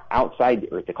outside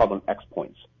the Earth. They call them X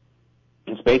points.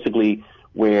 It's basically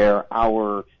where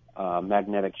our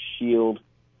magnetic shield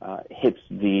hits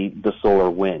the solar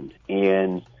wind.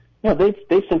 And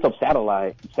they've sent up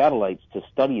satellites to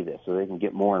study this so they can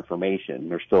get more information.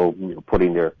 They're still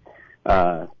putting their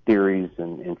theories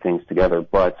and things together.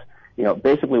 But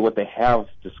basically what they have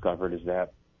discovered is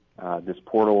that this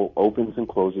portal opens and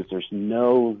closes. There's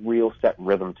no real set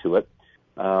rhythm to it.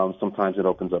 Sometimes it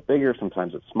opens up bigger,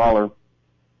 sometimes it's smaller.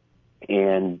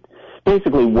 And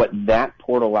basically what that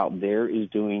portal out there is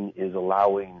doing is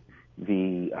allowing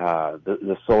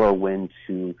the solar wind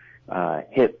to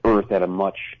hit Earth at a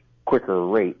much quicker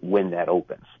rate when that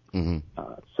opens. Mm-hmm.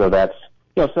 So that's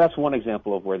one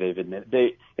example of where they've admitted.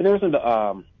 There was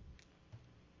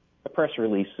a press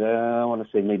release, I want to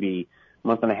say maybe a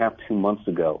month and a half, 2 months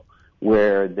ago,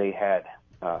 where they had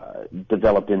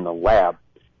developed in the lab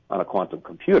on a quantum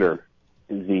computer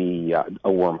a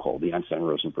wormhole, the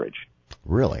Einstein-Rosen bridge.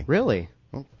 Really? Really?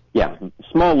 Yeah,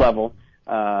 small level,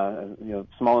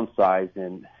 small in size,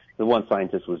 and the one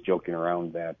scientist was joking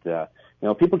around that,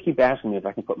 people keep asking me if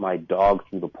I can put my dog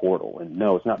through the portal, and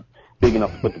no, it's not big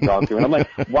enough to put the dog through. And I'm like,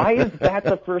 why is that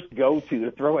the first go-to,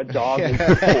 to throw a dog into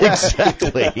the portal?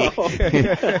 Exactly.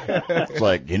 It's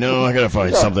like, I gotta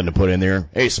find something to put in there.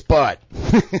 Hey, Spot.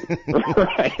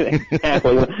 Right,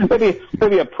 exactly.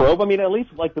 Maybe a probe. I mean, at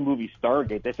least like the movie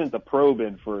Stargate, they sent the probe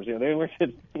in first. They weren't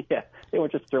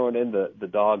just throwing in the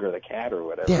dog or the cat or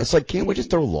whatever. Yeah, it's like, can't we just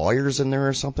throw lawyers in there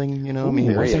or something? I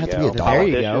mean, why does it have to be a dog? There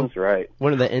you go. Right.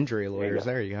 One of the injury lawyers.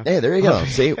 There you go. Hey, there you go.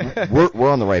 See,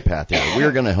 we're on the right path here.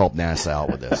 We're going to help NASA out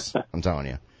with this. I'm telling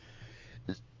you.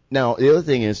 Now, the other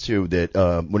thing is, too, that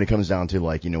when it comes down to,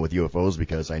 with UFOs,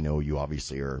 because I know you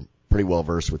obviously are pretty well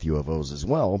versed with UFOs as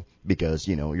well, because,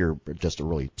 you're just a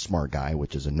really smart guy,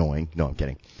 which is annoying. No, I'm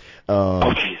kidding.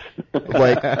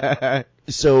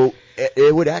 So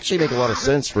it would actually make a lot of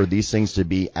sense for these things to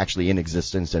be actually in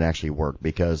existence and actually work,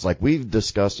 because we've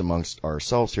discussed amongst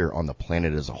ourselves here on the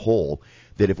planet as a whole,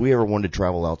 that if we ever wanted to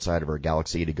travel outside of our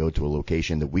galaxy to go to a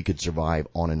location that we could survive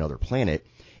on another planet,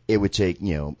 it would take,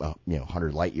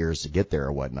 100 light years to get there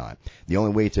or whatnot. The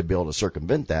only way to be able to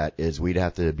circumvent that is we'd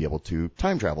have to be able to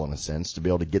time travel in a sense to be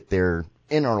able to get there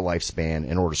in our lifespan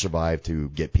in order to survive to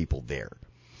get people there.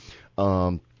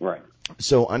 Right.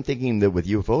 So I'm thinking that with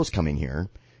UFOs coming here,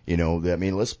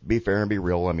 let's be fair and be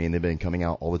real. I mean, they've been coming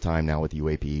out all the time now with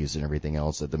UAPs and everything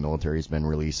else that the military's been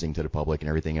releasing to the public and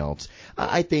everything else.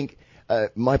 I think,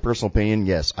 my personal opinion,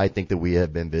 yes, I think that we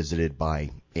have been visited by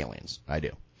aliens. I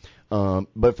do.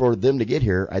 But for them to get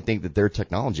here, I think that their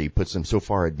technology puts them so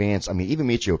far advanced. I mean, even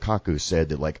Michio Kaku said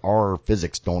that, our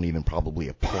physics don't even probably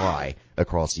apply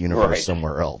across the universe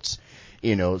somewhere else.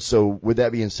 So with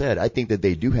that being said, I think that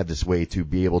they do have this way to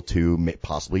be able to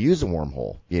possibly use a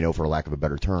wormhole, for lack of a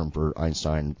better term, for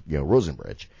Einstein, Rosen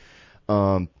bridge.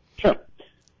 Sure.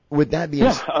 With that being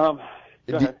said,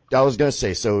 I was going to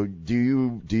say, so do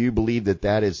you believe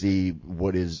that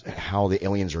is how the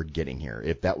aliens are getting here?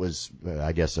 If that was,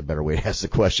 I guess, a better way to ask the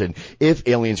question, if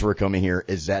aliens were coming here,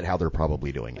 is that how they're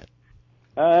probably doing it?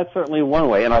 That's certainly one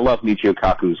way, and I love Michio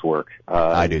Kaku's work.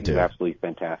 I do too. He's absolutely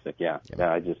fantastic. Yeah.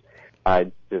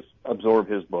 I just absorb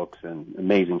his books and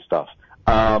amazing stuff.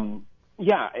 And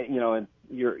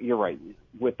you're right.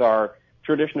 With our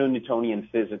traditional Newtonian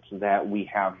physics that we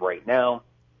have right now,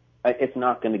 it's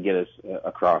not going to get us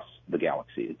across the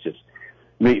galaxy. It's just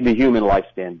the human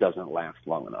lifespan doesn't last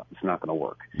long enough. It's not going to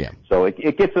work. Yeah. So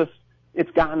it gets us. It's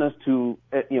gotten us to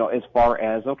as far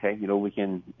as we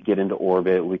can get into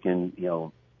orbit. We can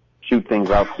shoot things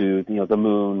out to the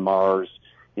moon, Mars,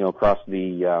 across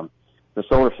the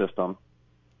solar system.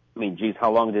 I mean, geez,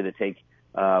 how long did it take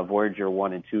Voyager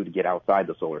 1 and 2 to get outside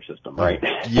the solar system, right?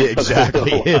 Yeah,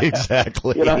 exactly.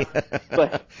 Exactly.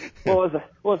 But what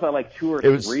was that, like 2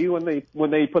 or 3 when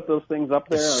they put those things up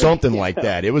there? Something like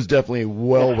that. It was definitely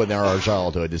well within our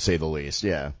childhood, to say the least.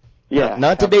 Yeah. Yeah.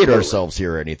 Not to date ourselves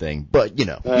here or anything, but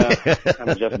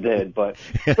I'm just dead, but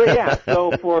yeah.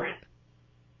 So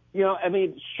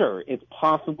sure, it's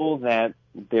possible that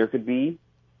there could be,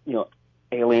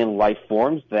 alien life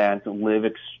forms that live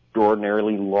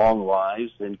extraordinarily long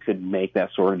lives and could make that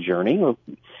sort of journey.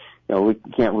 We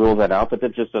can't rule that out, but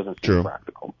that just doesn't seem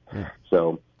practical. Yeah.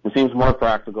 So it seems more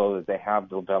practical that they have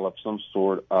developed some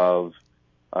sort of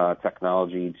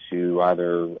technology to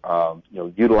either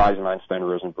utilize an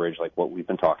Einstein-Rosen bridge, like what we've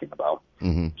been talking about,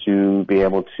 to be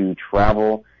able to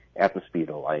travel at the speed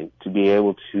of light, to be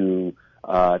able to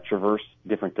traverse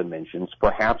different dimensions.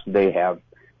 Perhaps they have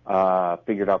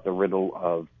figured out the riddle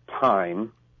of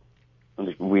time.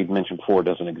 We'd mentioned before,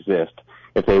 doesn't exist.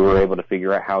 If they were able to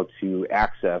figure out how to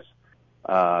access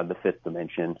the fifth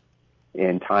dimension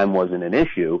and time wasn't an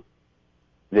issue,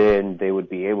 then they would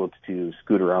be able to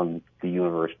scoot around the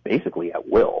universe basically at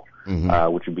will,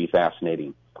 which would be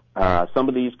fascinating. Some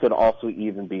of these could also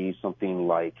even be something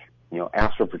like,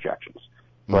 astral projections.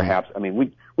 Perhaps, I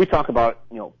mean, we talk about,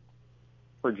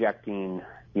 projecting,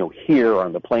 here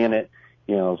on the planet,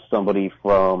 somebody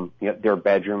from their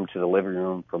bedroom to the living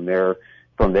room, from their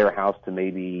house to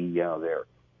maybe,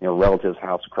 relative's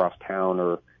house across town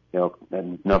or,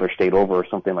 another state over or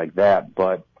something like that.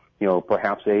 But,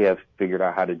 perhaps they have figured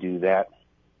out how to do that,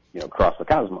 across the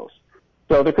cosmos.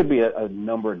 So there could be a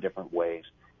number of different ways,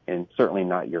 and certainly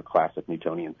not your classic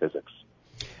Newtonian physics.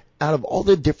 Out of all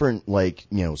the different,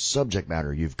 subject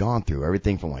matter you've gone through,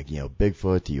 everything from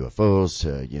Bigfoot to UFOs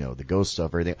to, the ghost stuff,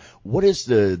 everything, what is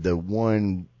the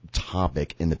one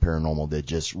topic in the paranormal that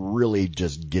just really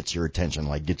just gets your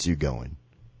attention, gets you going?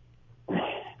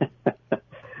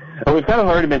 Well, we've kind of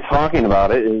already been talking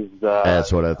about it.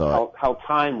 That's what I thought. How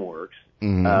time works.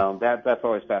 Mm-hmm. That's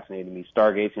always fascinated me.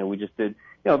 Stargates. We just did,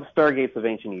 the Stargates of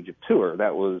Ancient Egypt tour.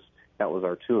 That was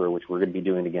our tour, which we're going to be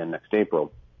doing again next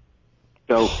April.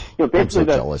 So, basically, I'm so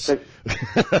jealous.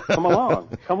 Come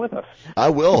along, come with us. I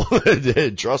will.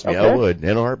 Trust me, okay. I would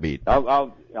in a heartbeat.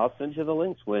 I'll send you the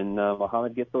links when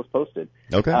Mohammed gets those posted.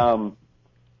 Okay.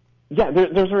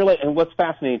 There's really, and what's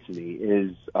fascinating to me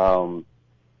is,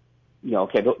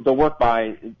 the work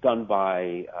done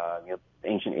by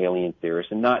ancient alien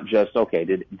theorists, and not just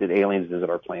did aliens visit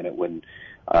our planet when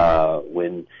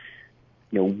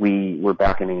we were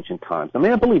back in ancient times? I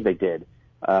mean, I believe they did.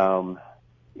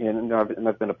 And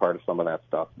I've been a part of some of that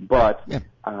stuff. But yeah.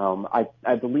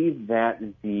 I believe that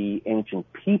the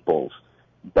ancient peoples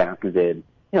back then,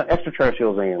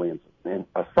 extraterrestrials and aliens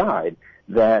aside,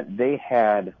 that they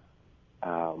had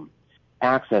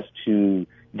access to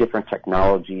different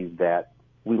technologies that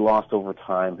we lost over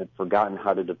time, had forgotten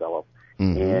how to develop,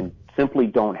 mm-hmm. and simply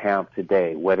don't have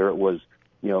today, whether it was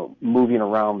moving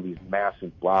around these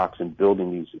massive blocks and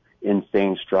building these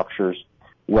insane structures,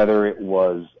 whether it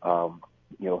was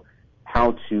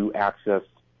how to access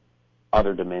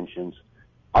other dimensions,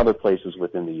 other places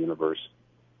within the universe.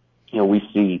 We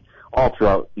see all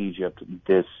throughout Egypt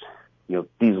these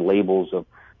labels of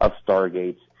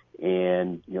stargates,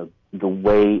 and, the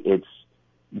way it's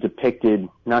depicted,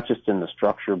 not just in the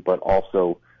structure, but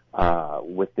also,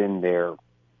 within their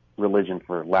religion,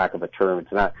 for lack of a term.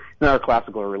 It's not a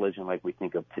classical religion like we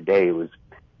think of today. It was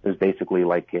basically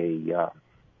like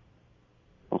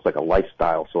almost like a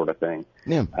lifestyle sort of thing.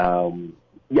 Yeah.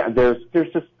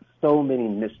 There's just so many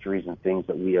mysteries and things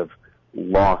that we have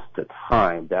lost to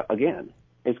time that, again,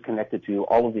 is connected to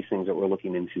all of these things that we're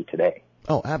looking into today.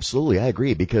 Oh, absolutely. I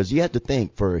agree, because you have to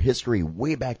think, for history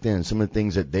way back then, some of the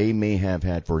things that they may have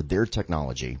had for their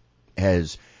technology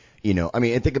has,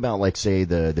 and think about, say,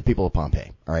 the people of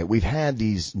Pompeii. All right. We've had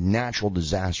these natural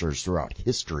disasters throughout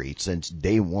history since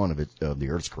day one of the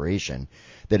Earth's creation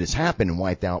that has happened and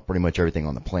wiped out pretty much everything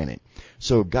on the planet.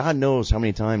 So God knows how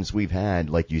many times we've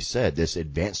had, like you said, this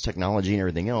advanced technology and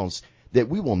everything else that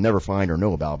we will never find or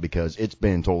know about because it's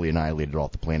been totally annihilated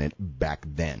off the planet back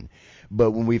then.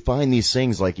 But when we find these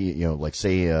things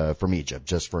say from Egypt,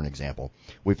 just for an example,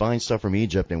 we find stuff from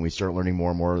Egypt and we start learning more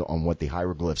and more on what the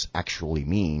hieroglyphs actually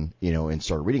mean, and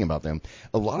start reading about them.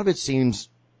 A lot of it seems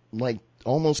like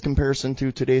almost comparison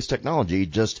to today's technology,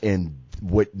 just in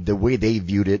the way they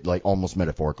viewed it, almost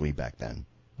metaphorically back then.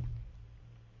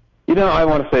 I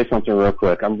want to say something real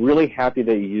quick. I'm really happy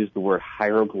that you used the word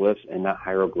hieroglyphs and not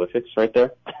hieroglyphics right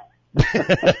there.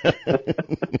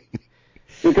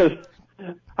 Because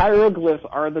hieroglyphs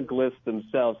are the glyphs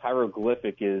themselves.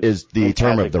 Hieroglyphic is the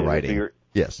term of the writing.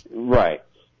 Yes. Right.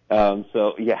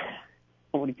 So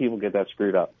many people get that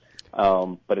screwed up.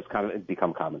 But it's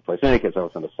become commonplace. In any case, that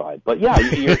was an aside. But yeah,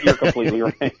 you're completely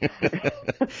right.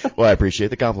 Well, I appreciate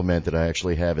the compliment that I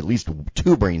actually have at least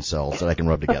 2 brain cells that I can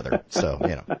rub together. So,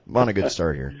 I'm on a good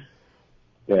start here.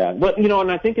 Yeah, but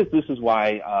and I think this is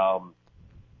why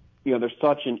there's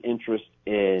such an interest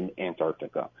in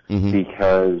Antarctica, mm-hmm.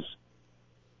 because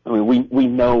we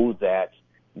know that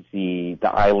the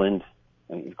island,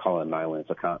 you call it an island,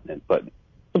 it's a continent, but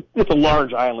it's a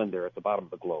large island there at the bottom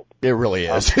of the globe. It really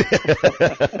is.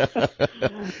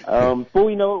 But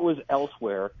we know it was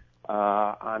elsewhere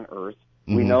on Earth.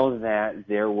 Mm-hmm. We know that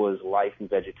there was life and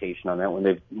vegetation on that.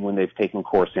 When they've taken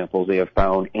core samples, they have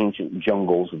found ancient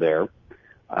jungles there.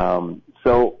 And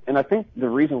I think the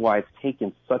reason why it's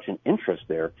taken such an interest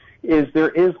there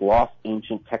is lost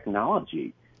ancient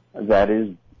technology that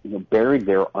is buried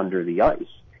there under the ice.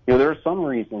 There are some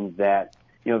reasons that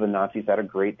the Nazis had a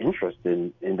great interest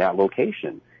in that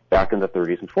location back in the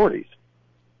 30s and 40s.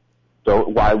 So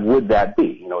why would that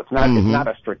be? It's not, mm-hmm. it's not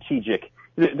a strategic,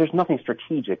 there's nothing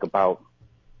strategic about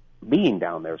being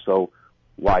down there. So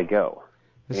why go?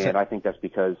 And I think that's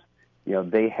because,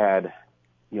 they had,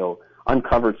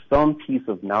 uncovered some piece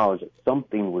of knowledge that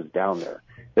something was down there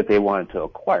that they wanted to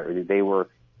acquire. They were,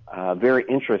 very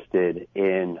interested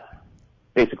in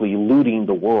basically looting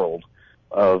the world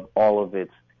of all of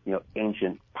its,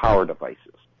 ancient power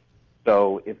devices.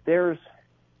 So if there's,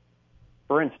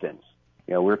 for instance,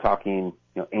 we're talking,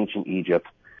 ancient Egypt,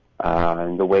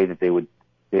 and the way that they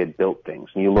had built things.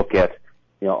 And you look at,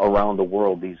 around the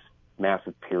world, these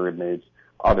massive pyramids,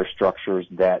 other structures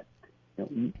that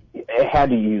it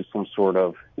had to use some sort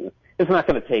of, it's not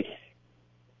going to take,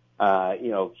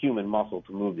 human muscle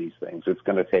to move these things. It's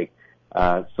going to take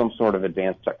some sort of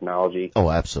advanced technology. Oh,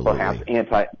 absolutely.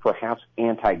 Perhaps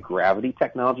anti-gravity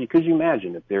technology. Could you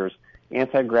imagine if there's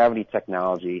anti-gravity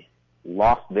technology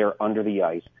lost there under the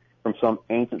ice from some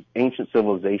ancient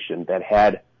civilization that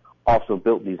had also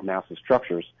built these massive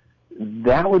structures?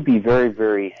 That would be very,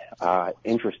 very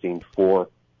interesting for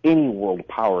any world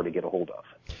power to get a hold of.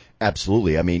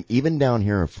 Absolutely. I mean, even down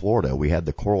here in Florida, we had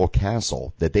the Coral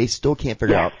Castle that they still can't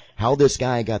figure out how this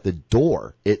guy got the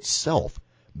door itself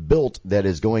built that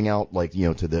is going out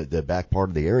to the back part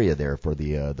of the area there for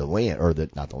the land, or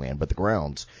not the land, but the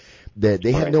grounds. That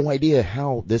they have no idea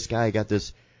how this guy got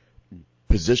this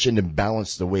positioned and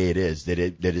balanced the way it is, that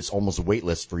it's almost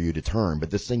weightless for you to turn.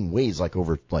 But this thing weighs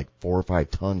over 4 or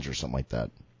 5 tons or something like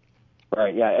that.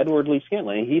 Right. Yeah. Edward Lee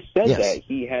Scantlin. He said that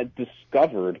he had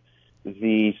discovered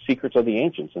the secrets of the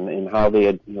ancients and how they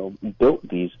had built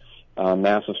these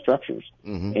massive structures.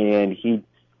 Mm-hmm. And he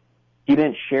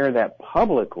didn't share that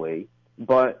publicly,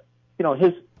 but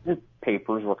his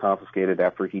papers were confiscated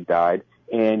after he died.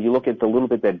 And you look at the little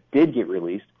bit that did get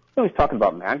released. He's talking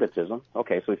about magnetism.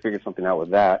 Okay, so he figured something out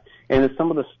with that. And there's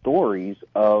some of the stories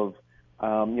of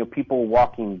people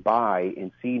walking by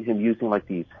and seeing him using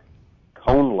these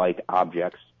cone-like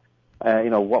objects.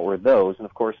 What were those? And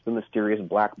of course, the mysterious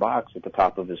black box at the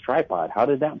top of his tripod. How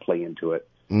did that play into it?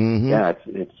 Mm-hmm. Yeah,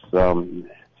 it's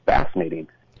fascinating.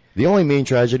 The only main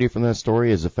tragedy from that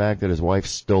story is the fact that his wife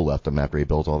still left him after he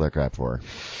built all that crap for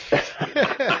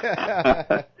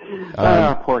her.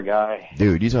 Poor guy.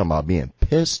 Dude, you talking about being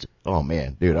pissed? Oh,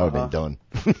 man. Dude, I would have been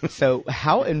done. So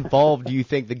how involved do you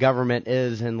think the government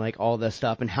is in, all this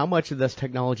stuff? And how much of this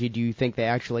technology do you think they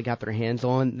actually got their hands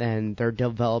on and they're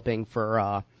developing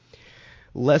for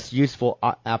less useful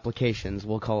applications?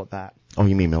 We'll call it that. Oh,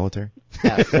 you mean military?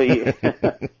 Yes.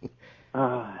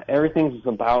 Everything's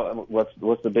about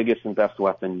what's the biggest and best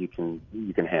weapon you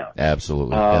can have.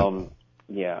 Absolutely.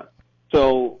 Yeah.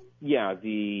 So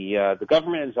the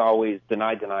government is always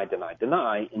deny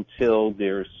until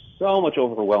there's so much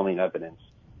overwhelming evidence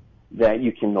that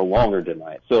you can no longer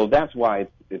deny it. So that's why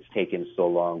it's taken so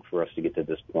long for us to get to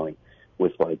this point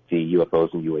with the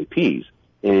UFOs and UAPs,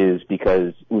 is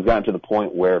because we've gotten to the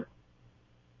point where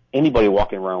anybody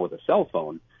walking around with a cell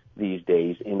phone these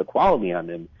days, and the quality on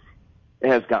them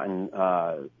has gotten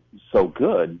so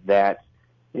good that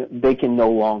they can no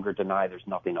longer deny there's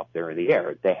nothing up there in the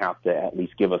air. They have to at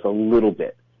least give us a little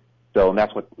bit. So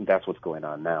that's what's going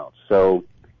on now. So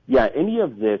any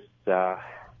of this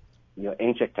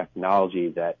ancient technology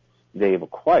that they've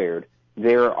acquired,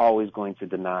 they're always going to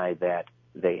deny that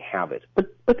they have it.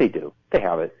 But they do. They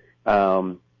have it.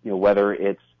 Whether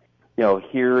it's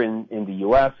here in the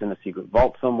U.S. in a secret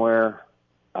vault somewhere,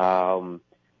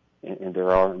 and there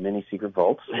are many secret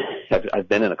vaults. I've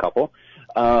been in a couple.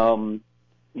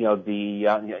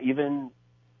 Even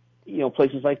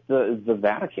places like the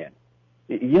Vatican.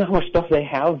 You know how much stuff they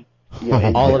have.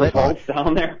 All of it vaults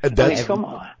down there. Come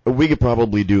on. We could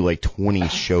probably do 20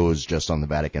 shows just on the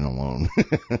Vatican alone.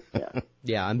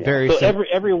 Yeah, I'm very. So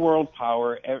every world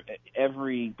power,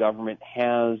 every government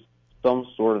has some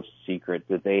sort of secret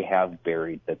that they have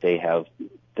buried, that they have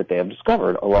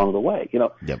discovered along the way.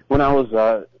 When I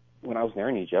was there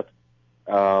in Egypt,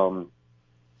 and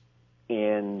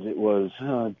it was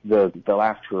the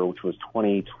last tour, which was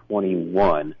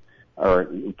 2021, or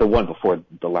the one before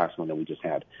the last one that we just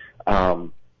had.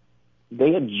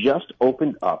 They had just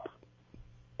opened up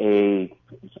I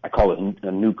call it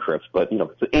a new crypt, but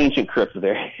it's an ancient crypt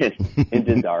there in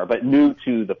Dindar, but new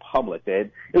to the public.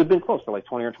 It had been closed for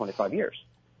 20 or 25 years.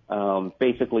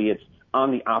 Basically, it's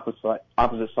on the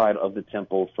opposite side of the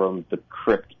temple from the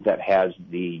crypt that has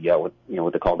the what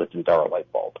they call the Dindara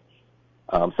light bulb.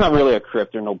 It's not really a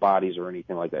crypt. There are no bodies or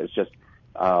anything like that. It's just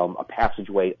a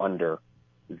passageway under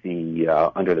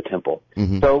the temple.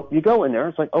 Mm-hmm. So you go in there.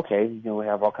 It's okay. We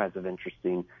have all kinds of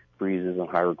interesting friezes and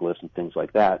hieroglyphs and things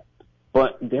like that.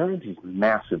 But there are these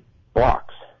massive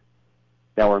blocks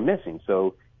that were missing.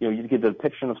 So you get the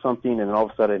depiction of something, and then all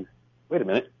of a sudden, wait a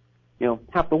minute,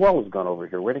 half the wall has gone over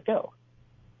here. Where'd it go?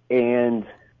 And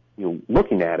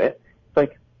looking at it,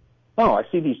 it's oh, I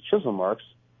see these chisel marks.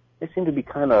 They seem to be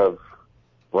kind of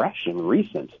fresh and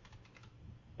recent.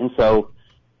 And so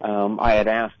I had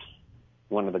asked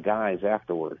one of the guys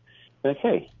afterward,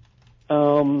 hey,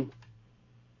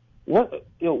 what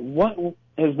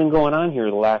has been going on here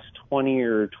the last 20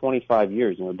 or 25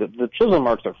 years. You know, the chisel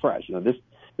marks are fresh. You know,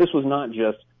 this was not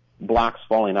just blocks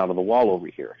falling out of the wall over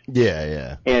here.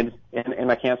 Yeah. And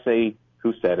I can't say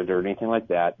who said it or anything like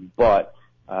that, but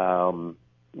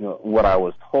you know, what I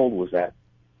was told was that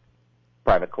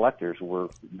private collectors were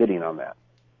bidding on that.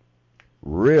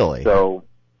 Really? So,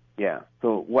 yeah.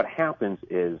 So what happens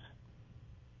is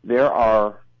there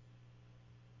are,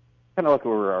 kind of like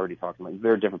what we were already talking about,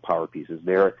 there are different power pieces.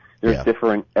 There's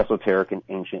different esoteric and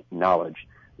ancient knowledge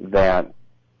that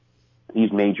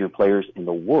these major players in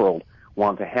the world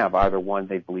want to have. Either one,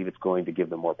 they believe it's going to give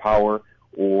them more power,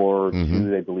 or two,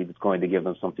 they believe it's going to give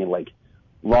them something like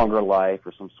longer life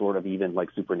or some sort of even like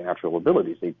supernatural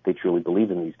abilities. They truly believe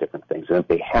in these different things. And if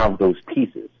they have those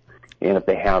pieces, and if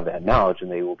they have that knowledge, then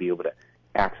they will be able to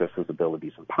access those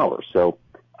abilities and powers. So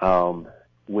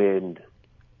when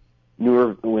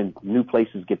new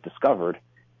places get discovered,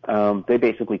 they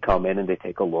basically come in and they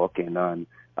take a look, and on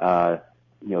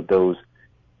you know, those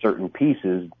certain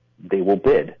pieces, they will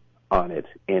bid on it,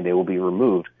 and they will be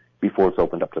removed before it's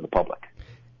opened up to the public.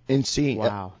 And see,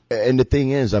 wow. And the thing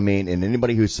is, I mean, and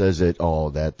anybody who says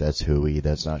that, that's hooey,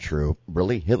 that's not true.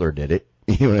 Really, Hitler did it.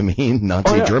 You know what I mean?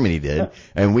 Nazi Germany did. Yeah.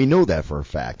 And we know that for a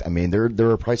fact. I mean, there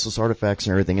are priceless artifacts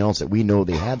and everything else that we know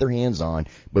they had their hands on,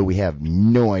 but we have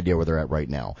no idea where they're at right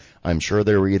now. I'm sure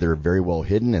they were either very well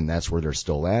hidden and that's where they're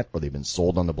still at, or they've been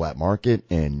sold on the black market,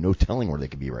 and no telling where they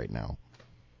could be right now.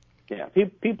 Yeah,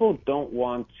 people don't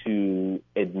want to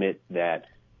admit that,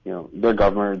 you know, their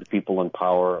government, the people in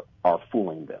power, are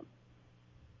fooling them.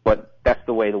 But that's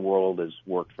the way the world has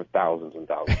worked for thousands and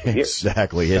thousands of years.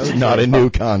 Exactly. It's not a new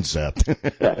concept. Yeah,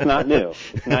 it's not new.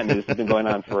 It's not new. This has been going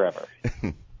on forever.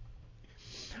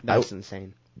 That's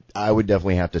insane. I would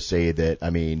definitely have to say that, I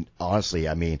mean, honestly,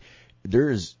 I mean, it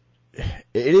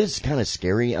is kind of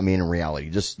scary. I mean, in reality,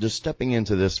 just stepping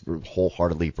into this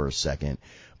wholeheartedly for a second.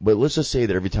 But let's just say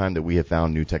that every time that we have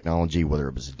found new technology, whether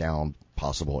it was down,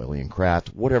 possible alien craft,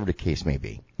 whatever the case may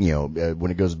be, you know,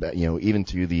 when it goes back, you know, even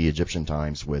to the Egyptian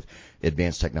times with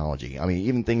advanced technology. I mean,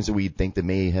 even things that we think that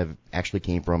may have actually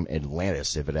came from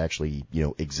Atlantis, if it actually, you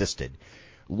know, existed.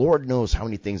 Lord knows how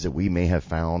many things that we may have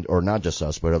found, or not just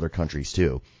us, but other countries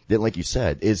too, that, like you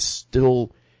said, is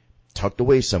still tucked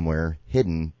away somewhere,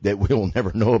 hidden, that we'll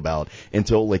never know about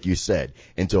until, like you said,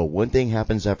 until one thing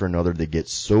happens after another that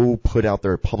gets so put out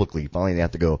there publicly, finally they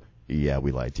have to go, yeah,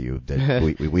 we lied to you. That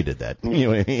we did that. You know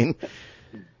what I mean?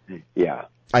 Yeah.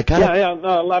 No,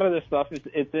 a lot of this stuff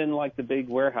it's in like the big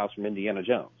warehouse from Indiana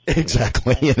Jones.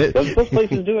 Exactly. Those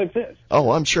places do exist.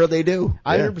 Oh, I'm sure they do.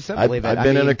 I 100% believe it. I've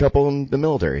been in a couple in the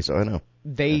military, so I know.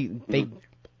 They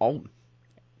all,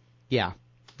 yeah.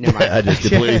 Never mind. I just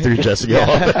completely threw Jesse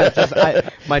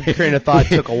off. My train of thought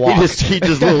took a walk. He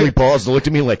just literally paused and looked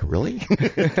at me like, really?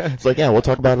 It's like, yeah, we'll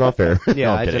talk about it off air.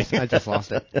 Yeah, no, I just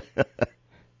lost it.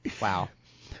 Wow.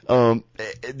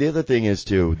 The other thing is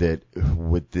too that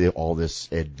with all this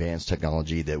advanced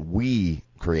technology that we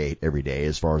create every day,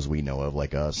 as far as we know of,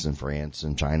 like us and France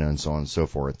and China and so on and so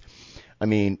forth. I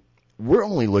mean, we're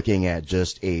only looking at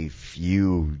just a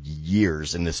few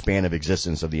years in the span of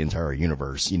existence of the entire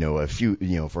universe. You know, a few,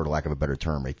 you know, for lack of a better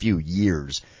term, a few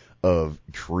years of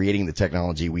creating the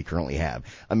technology we currently have.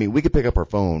 I mean, we could pick up our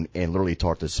phone and literally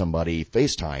talk to somebody,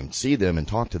 FaceTime, see them and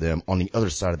talk to them on the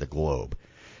other side of the globe.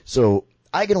 So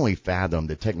I can only fathom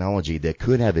the technology that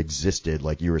could have existed,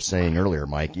 like you were saying earlier,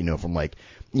 Mike, you know, from like,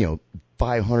 you know,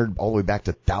 500 all the way back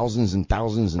to thousands and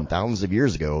thousands and thousands of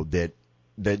years ago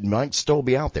that might still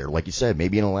be out there, like you said,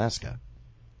 maybe in Alaska.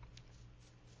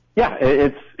 Yeah,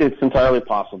 it's entirely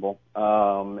possible.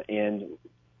 And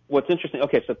what's interesting,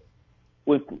 okay, so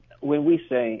when we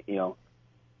say, you know,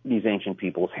 these ancient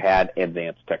peoples had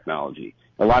advanced technology,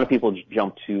 a lot of people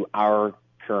jump to our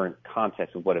current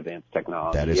context of what advanced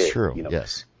technology is. That is true. You know,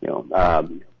 yes. You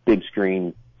know, big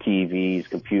screen TVs,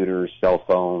 computers, cell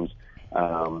phones,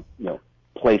 you know,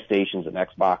 PlayStations and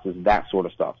Xboxes, that sort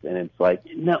of stuff. And it's like,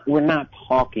 no, we're not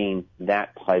talking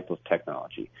that type of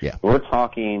technology. Yeah. We're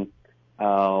talking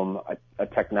a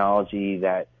technology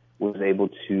that was able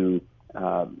to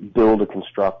build and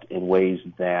construct in ways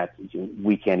that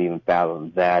we can't even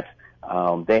fathom. That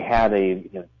they had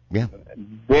a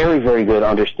very, very good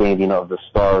understanding of the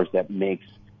stars that makes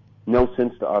no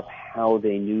sense to us how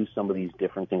they knew some of these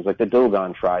different things. Like the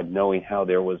Dogon tribe, knowing how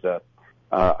there was a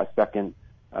second,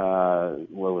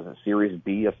 what was it, Sirius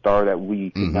B, a star that we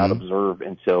could not observe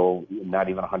until not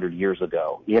even 100 years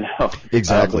ago. You know,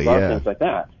 exactly, things like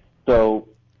that. So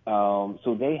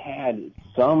they had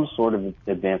some sort of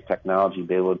advanced technology to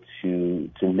be able to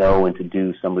know and to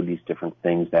do some of these different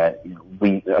things that, you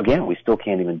know, we still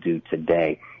can't even do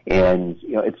today. And,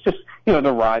 it's just,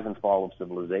 the rise and fall of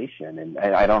civilization. And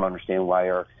I don't understand why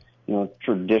our,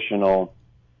 traditional,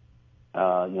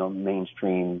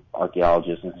 mainstream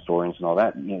archaeologists and historians and all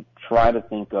that, try to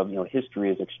think of,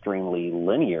 history as extremely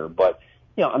linear. But,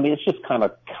 it's just kind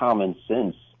of common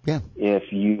sense. Yeah.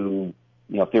 If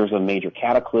if there's a major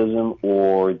cataclysm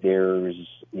or there's,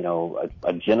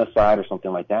 a genocide or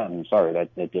something like that, and I'm sorry,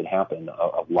 that did happen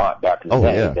a lot back in the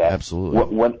day. Yeah, that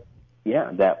absolutely.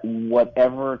 That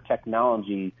whatever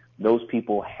technology those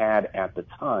people had at the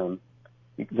time,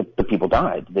 the people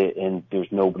died, and there's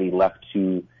nobody left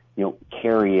to,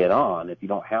 carry it on. If you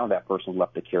don't have that person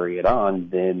left to carry it on,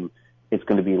 then it's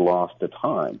going to be lost to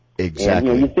time.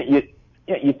 Exactly. And,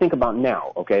 you think about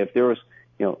now, okay, if there was,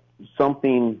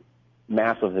 something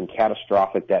massive and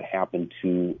catastrophic that happened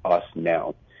to us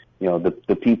now,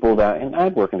 the people that, and I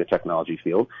work in the technology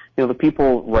field, the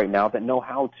people right now that know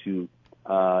how to,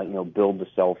 build the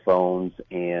cell phones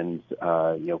and,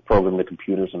 program the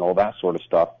computers and all that sort of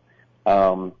stuff.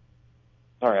 A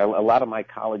lot of my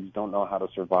colleagues don't know how to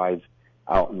survive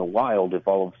out in the wild if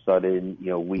all of a sudden,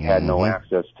 we had no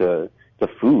access to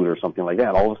food or something like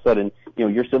that. All of a sudden,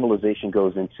 your civilization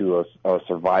goes into a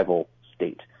survival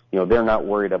state. They're not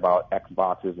worried about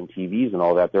Xboxes and TVs and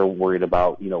all that. They're worried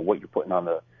about, what you're putting on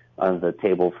the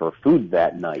table for food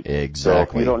that night. Exactly. So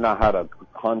if you don't know how to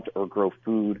hunt or grow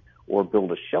food or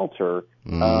build a shelter,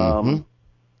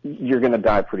 you're going to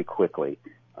die pretty quickly.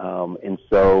 And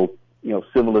so,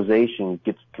 civilization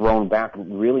gets thrown back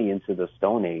really into the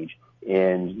Stone Age,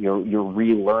 and you're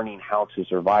relearning how to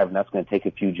survive, and that's going to take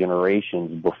a few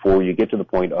generations before you get to the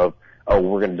point of,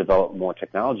 we're going to develop more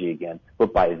technology again.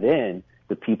 But by then,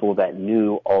 the people that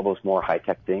knew all those more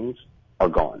high-tech things are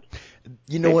gone.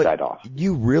 You know what?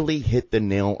 You really hit the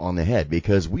nail on the head,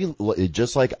 because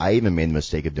just like I even made the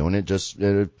mistake of doing it just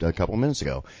a couple minutes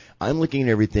ago. I'm looking at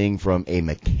everything from a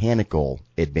mechanical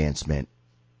advancement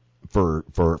for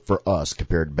us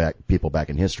compared to people back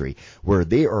in history, where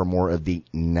they are more of the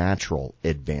natural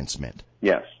advancement.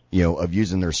 Yes. Of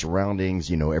using their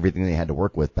surroundings, everything they had to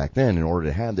work with back then in order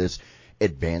to have this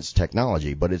advanced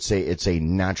technology. But it's a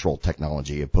natural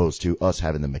technology opposed to us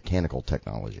having the mechanical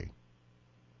technology.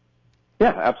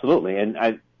 Yeah, absolutely.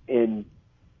 And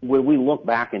when we look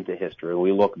back into history,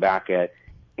 we look back at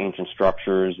ancient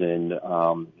structures and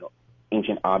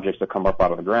ancient objects that come up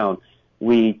out of the ground,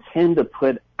 we tend to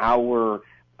put our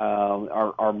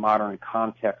modern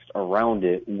context around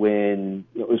it when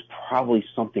it was probably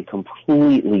something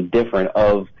completely different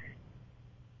of,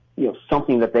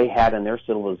 something that they had in their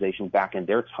civilization back in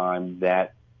their time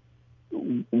that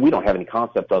we don't have any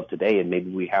concept of today, and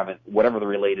maybe we haven't, whatever the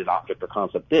related object or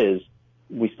concept is,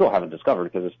 we still haven't discovered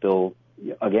because it's still,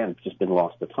 again, just been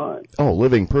lost to time. Oh,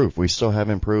 living proof. We still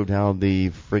haven't proved how the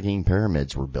freaking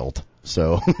pyramids were built.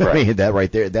 So, right. I mean, that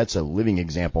right there, that's a living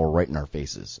example right in our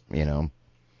faces, Well,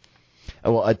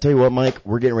 I tell you what, Mike,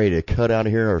 we're getting ready to cut out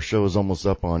of here. Our show is almost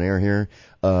up on air here.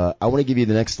 I want to give you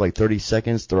the next 30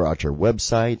 seconds. Throw out your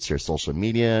websites, your social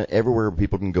media, everywhere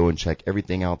people can go and check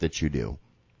everything out that you do.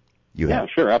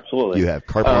 Sure, absolutely. You have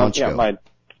carte blanche.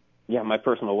 My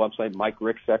personal website,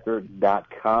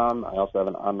 MikeRickSecker.com. I also have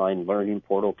an online learning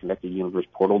portal,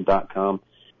 ConnectedUniversePortal.com.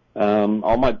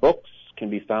 All my books can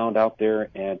be found out there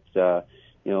at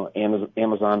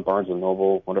Amazon, Barnes &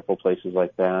 Noble, wonderful places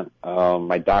like that.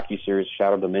 My docuseries,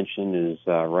 Shadow Dimension, is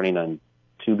running on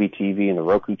Tubi TV and the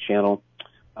Roku channel.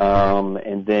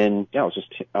 And then, I was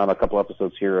just on a couple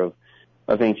episodes here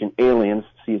of Ancient Aliens,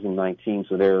 season 19,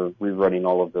 so they're rerunning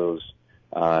all of those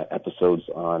episodes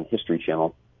on History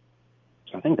Channel.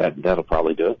 So I think that'll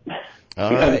probably do it.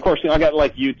 And of course, I got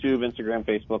YouTube, Instagram,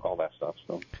 Facebook, all that stuff.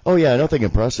 So. Oh yeah, nothing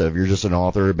impressive. You're just an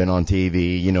author, been on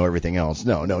TV, everything else.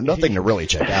 No, nothing to really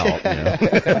check out.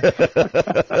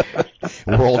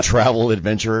 World travel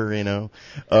adventurer,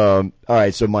 All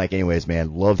right, so Mike, anyways,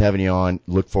 man, loved having you on.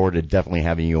 Look forward to definitely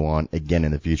having you on again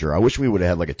in the future. I wish we would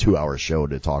have had a 2-hour show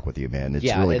to talk with you, man. It's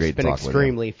really great to talk with you. It's been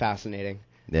extremely fascinating.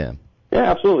 Yeah. Yeah,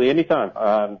 absolutely. Anytime.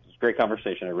 It's a great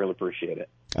conversation. I really appreciate it.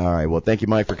 All right. Well, thank you,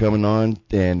 Mike, for coming on,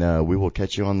 and we will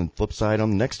catch you on the flip side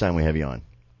on the next time we have you on.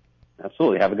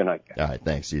 Absolutely. Have a good night, guys. All right.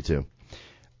 Thanks. You too.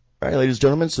 All right, ladies and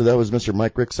gentlemen. So that was Mr.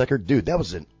 Mike Ricksecker. Dude, that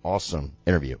was an awesome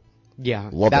interview. Yeah,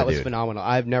 Love that was dude. phenomenal.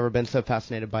 I've never been so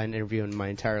fascinated by an interview in my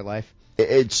entire life.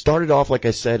 It started off, like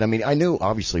I said, I mean, I knew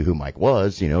obviously who Mike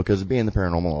was, because of being the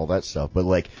paranormal, all that stuff. But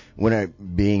when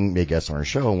being a guest on our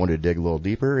show, I wanted to dig a little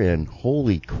deeper, and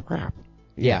holy crap.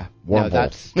 Yeah, no,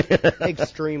 that's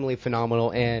extremely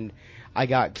phenomenal, and I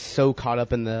got so caught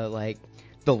up in the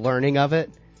learning of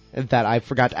it that I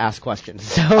forgot to ask questions.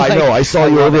 So, I know, I saw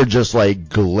you over just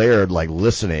glared,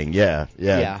 listening. Yeah.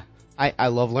 I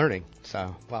love learning.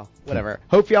 So, well, whatever.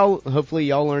 Hopefully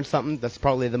y'all learned something. That's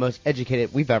probably the most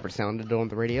educated we've ever sounded on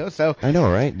the radio. So I know,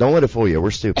 right? Don't let it fool you.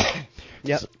 We're stupid.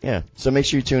 Yep. So, yeah. So make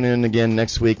sure you tune in again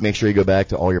next week. Make sure you go back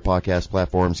to all your podcast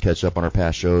platforms, catch up on our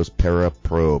past shows,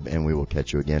 Paraprobe, and we will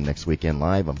catch you again next weekend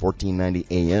live on 1490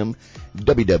 AM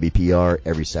WWPR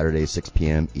every Saturday, 6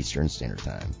 p.m. Eastern Standard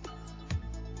Time.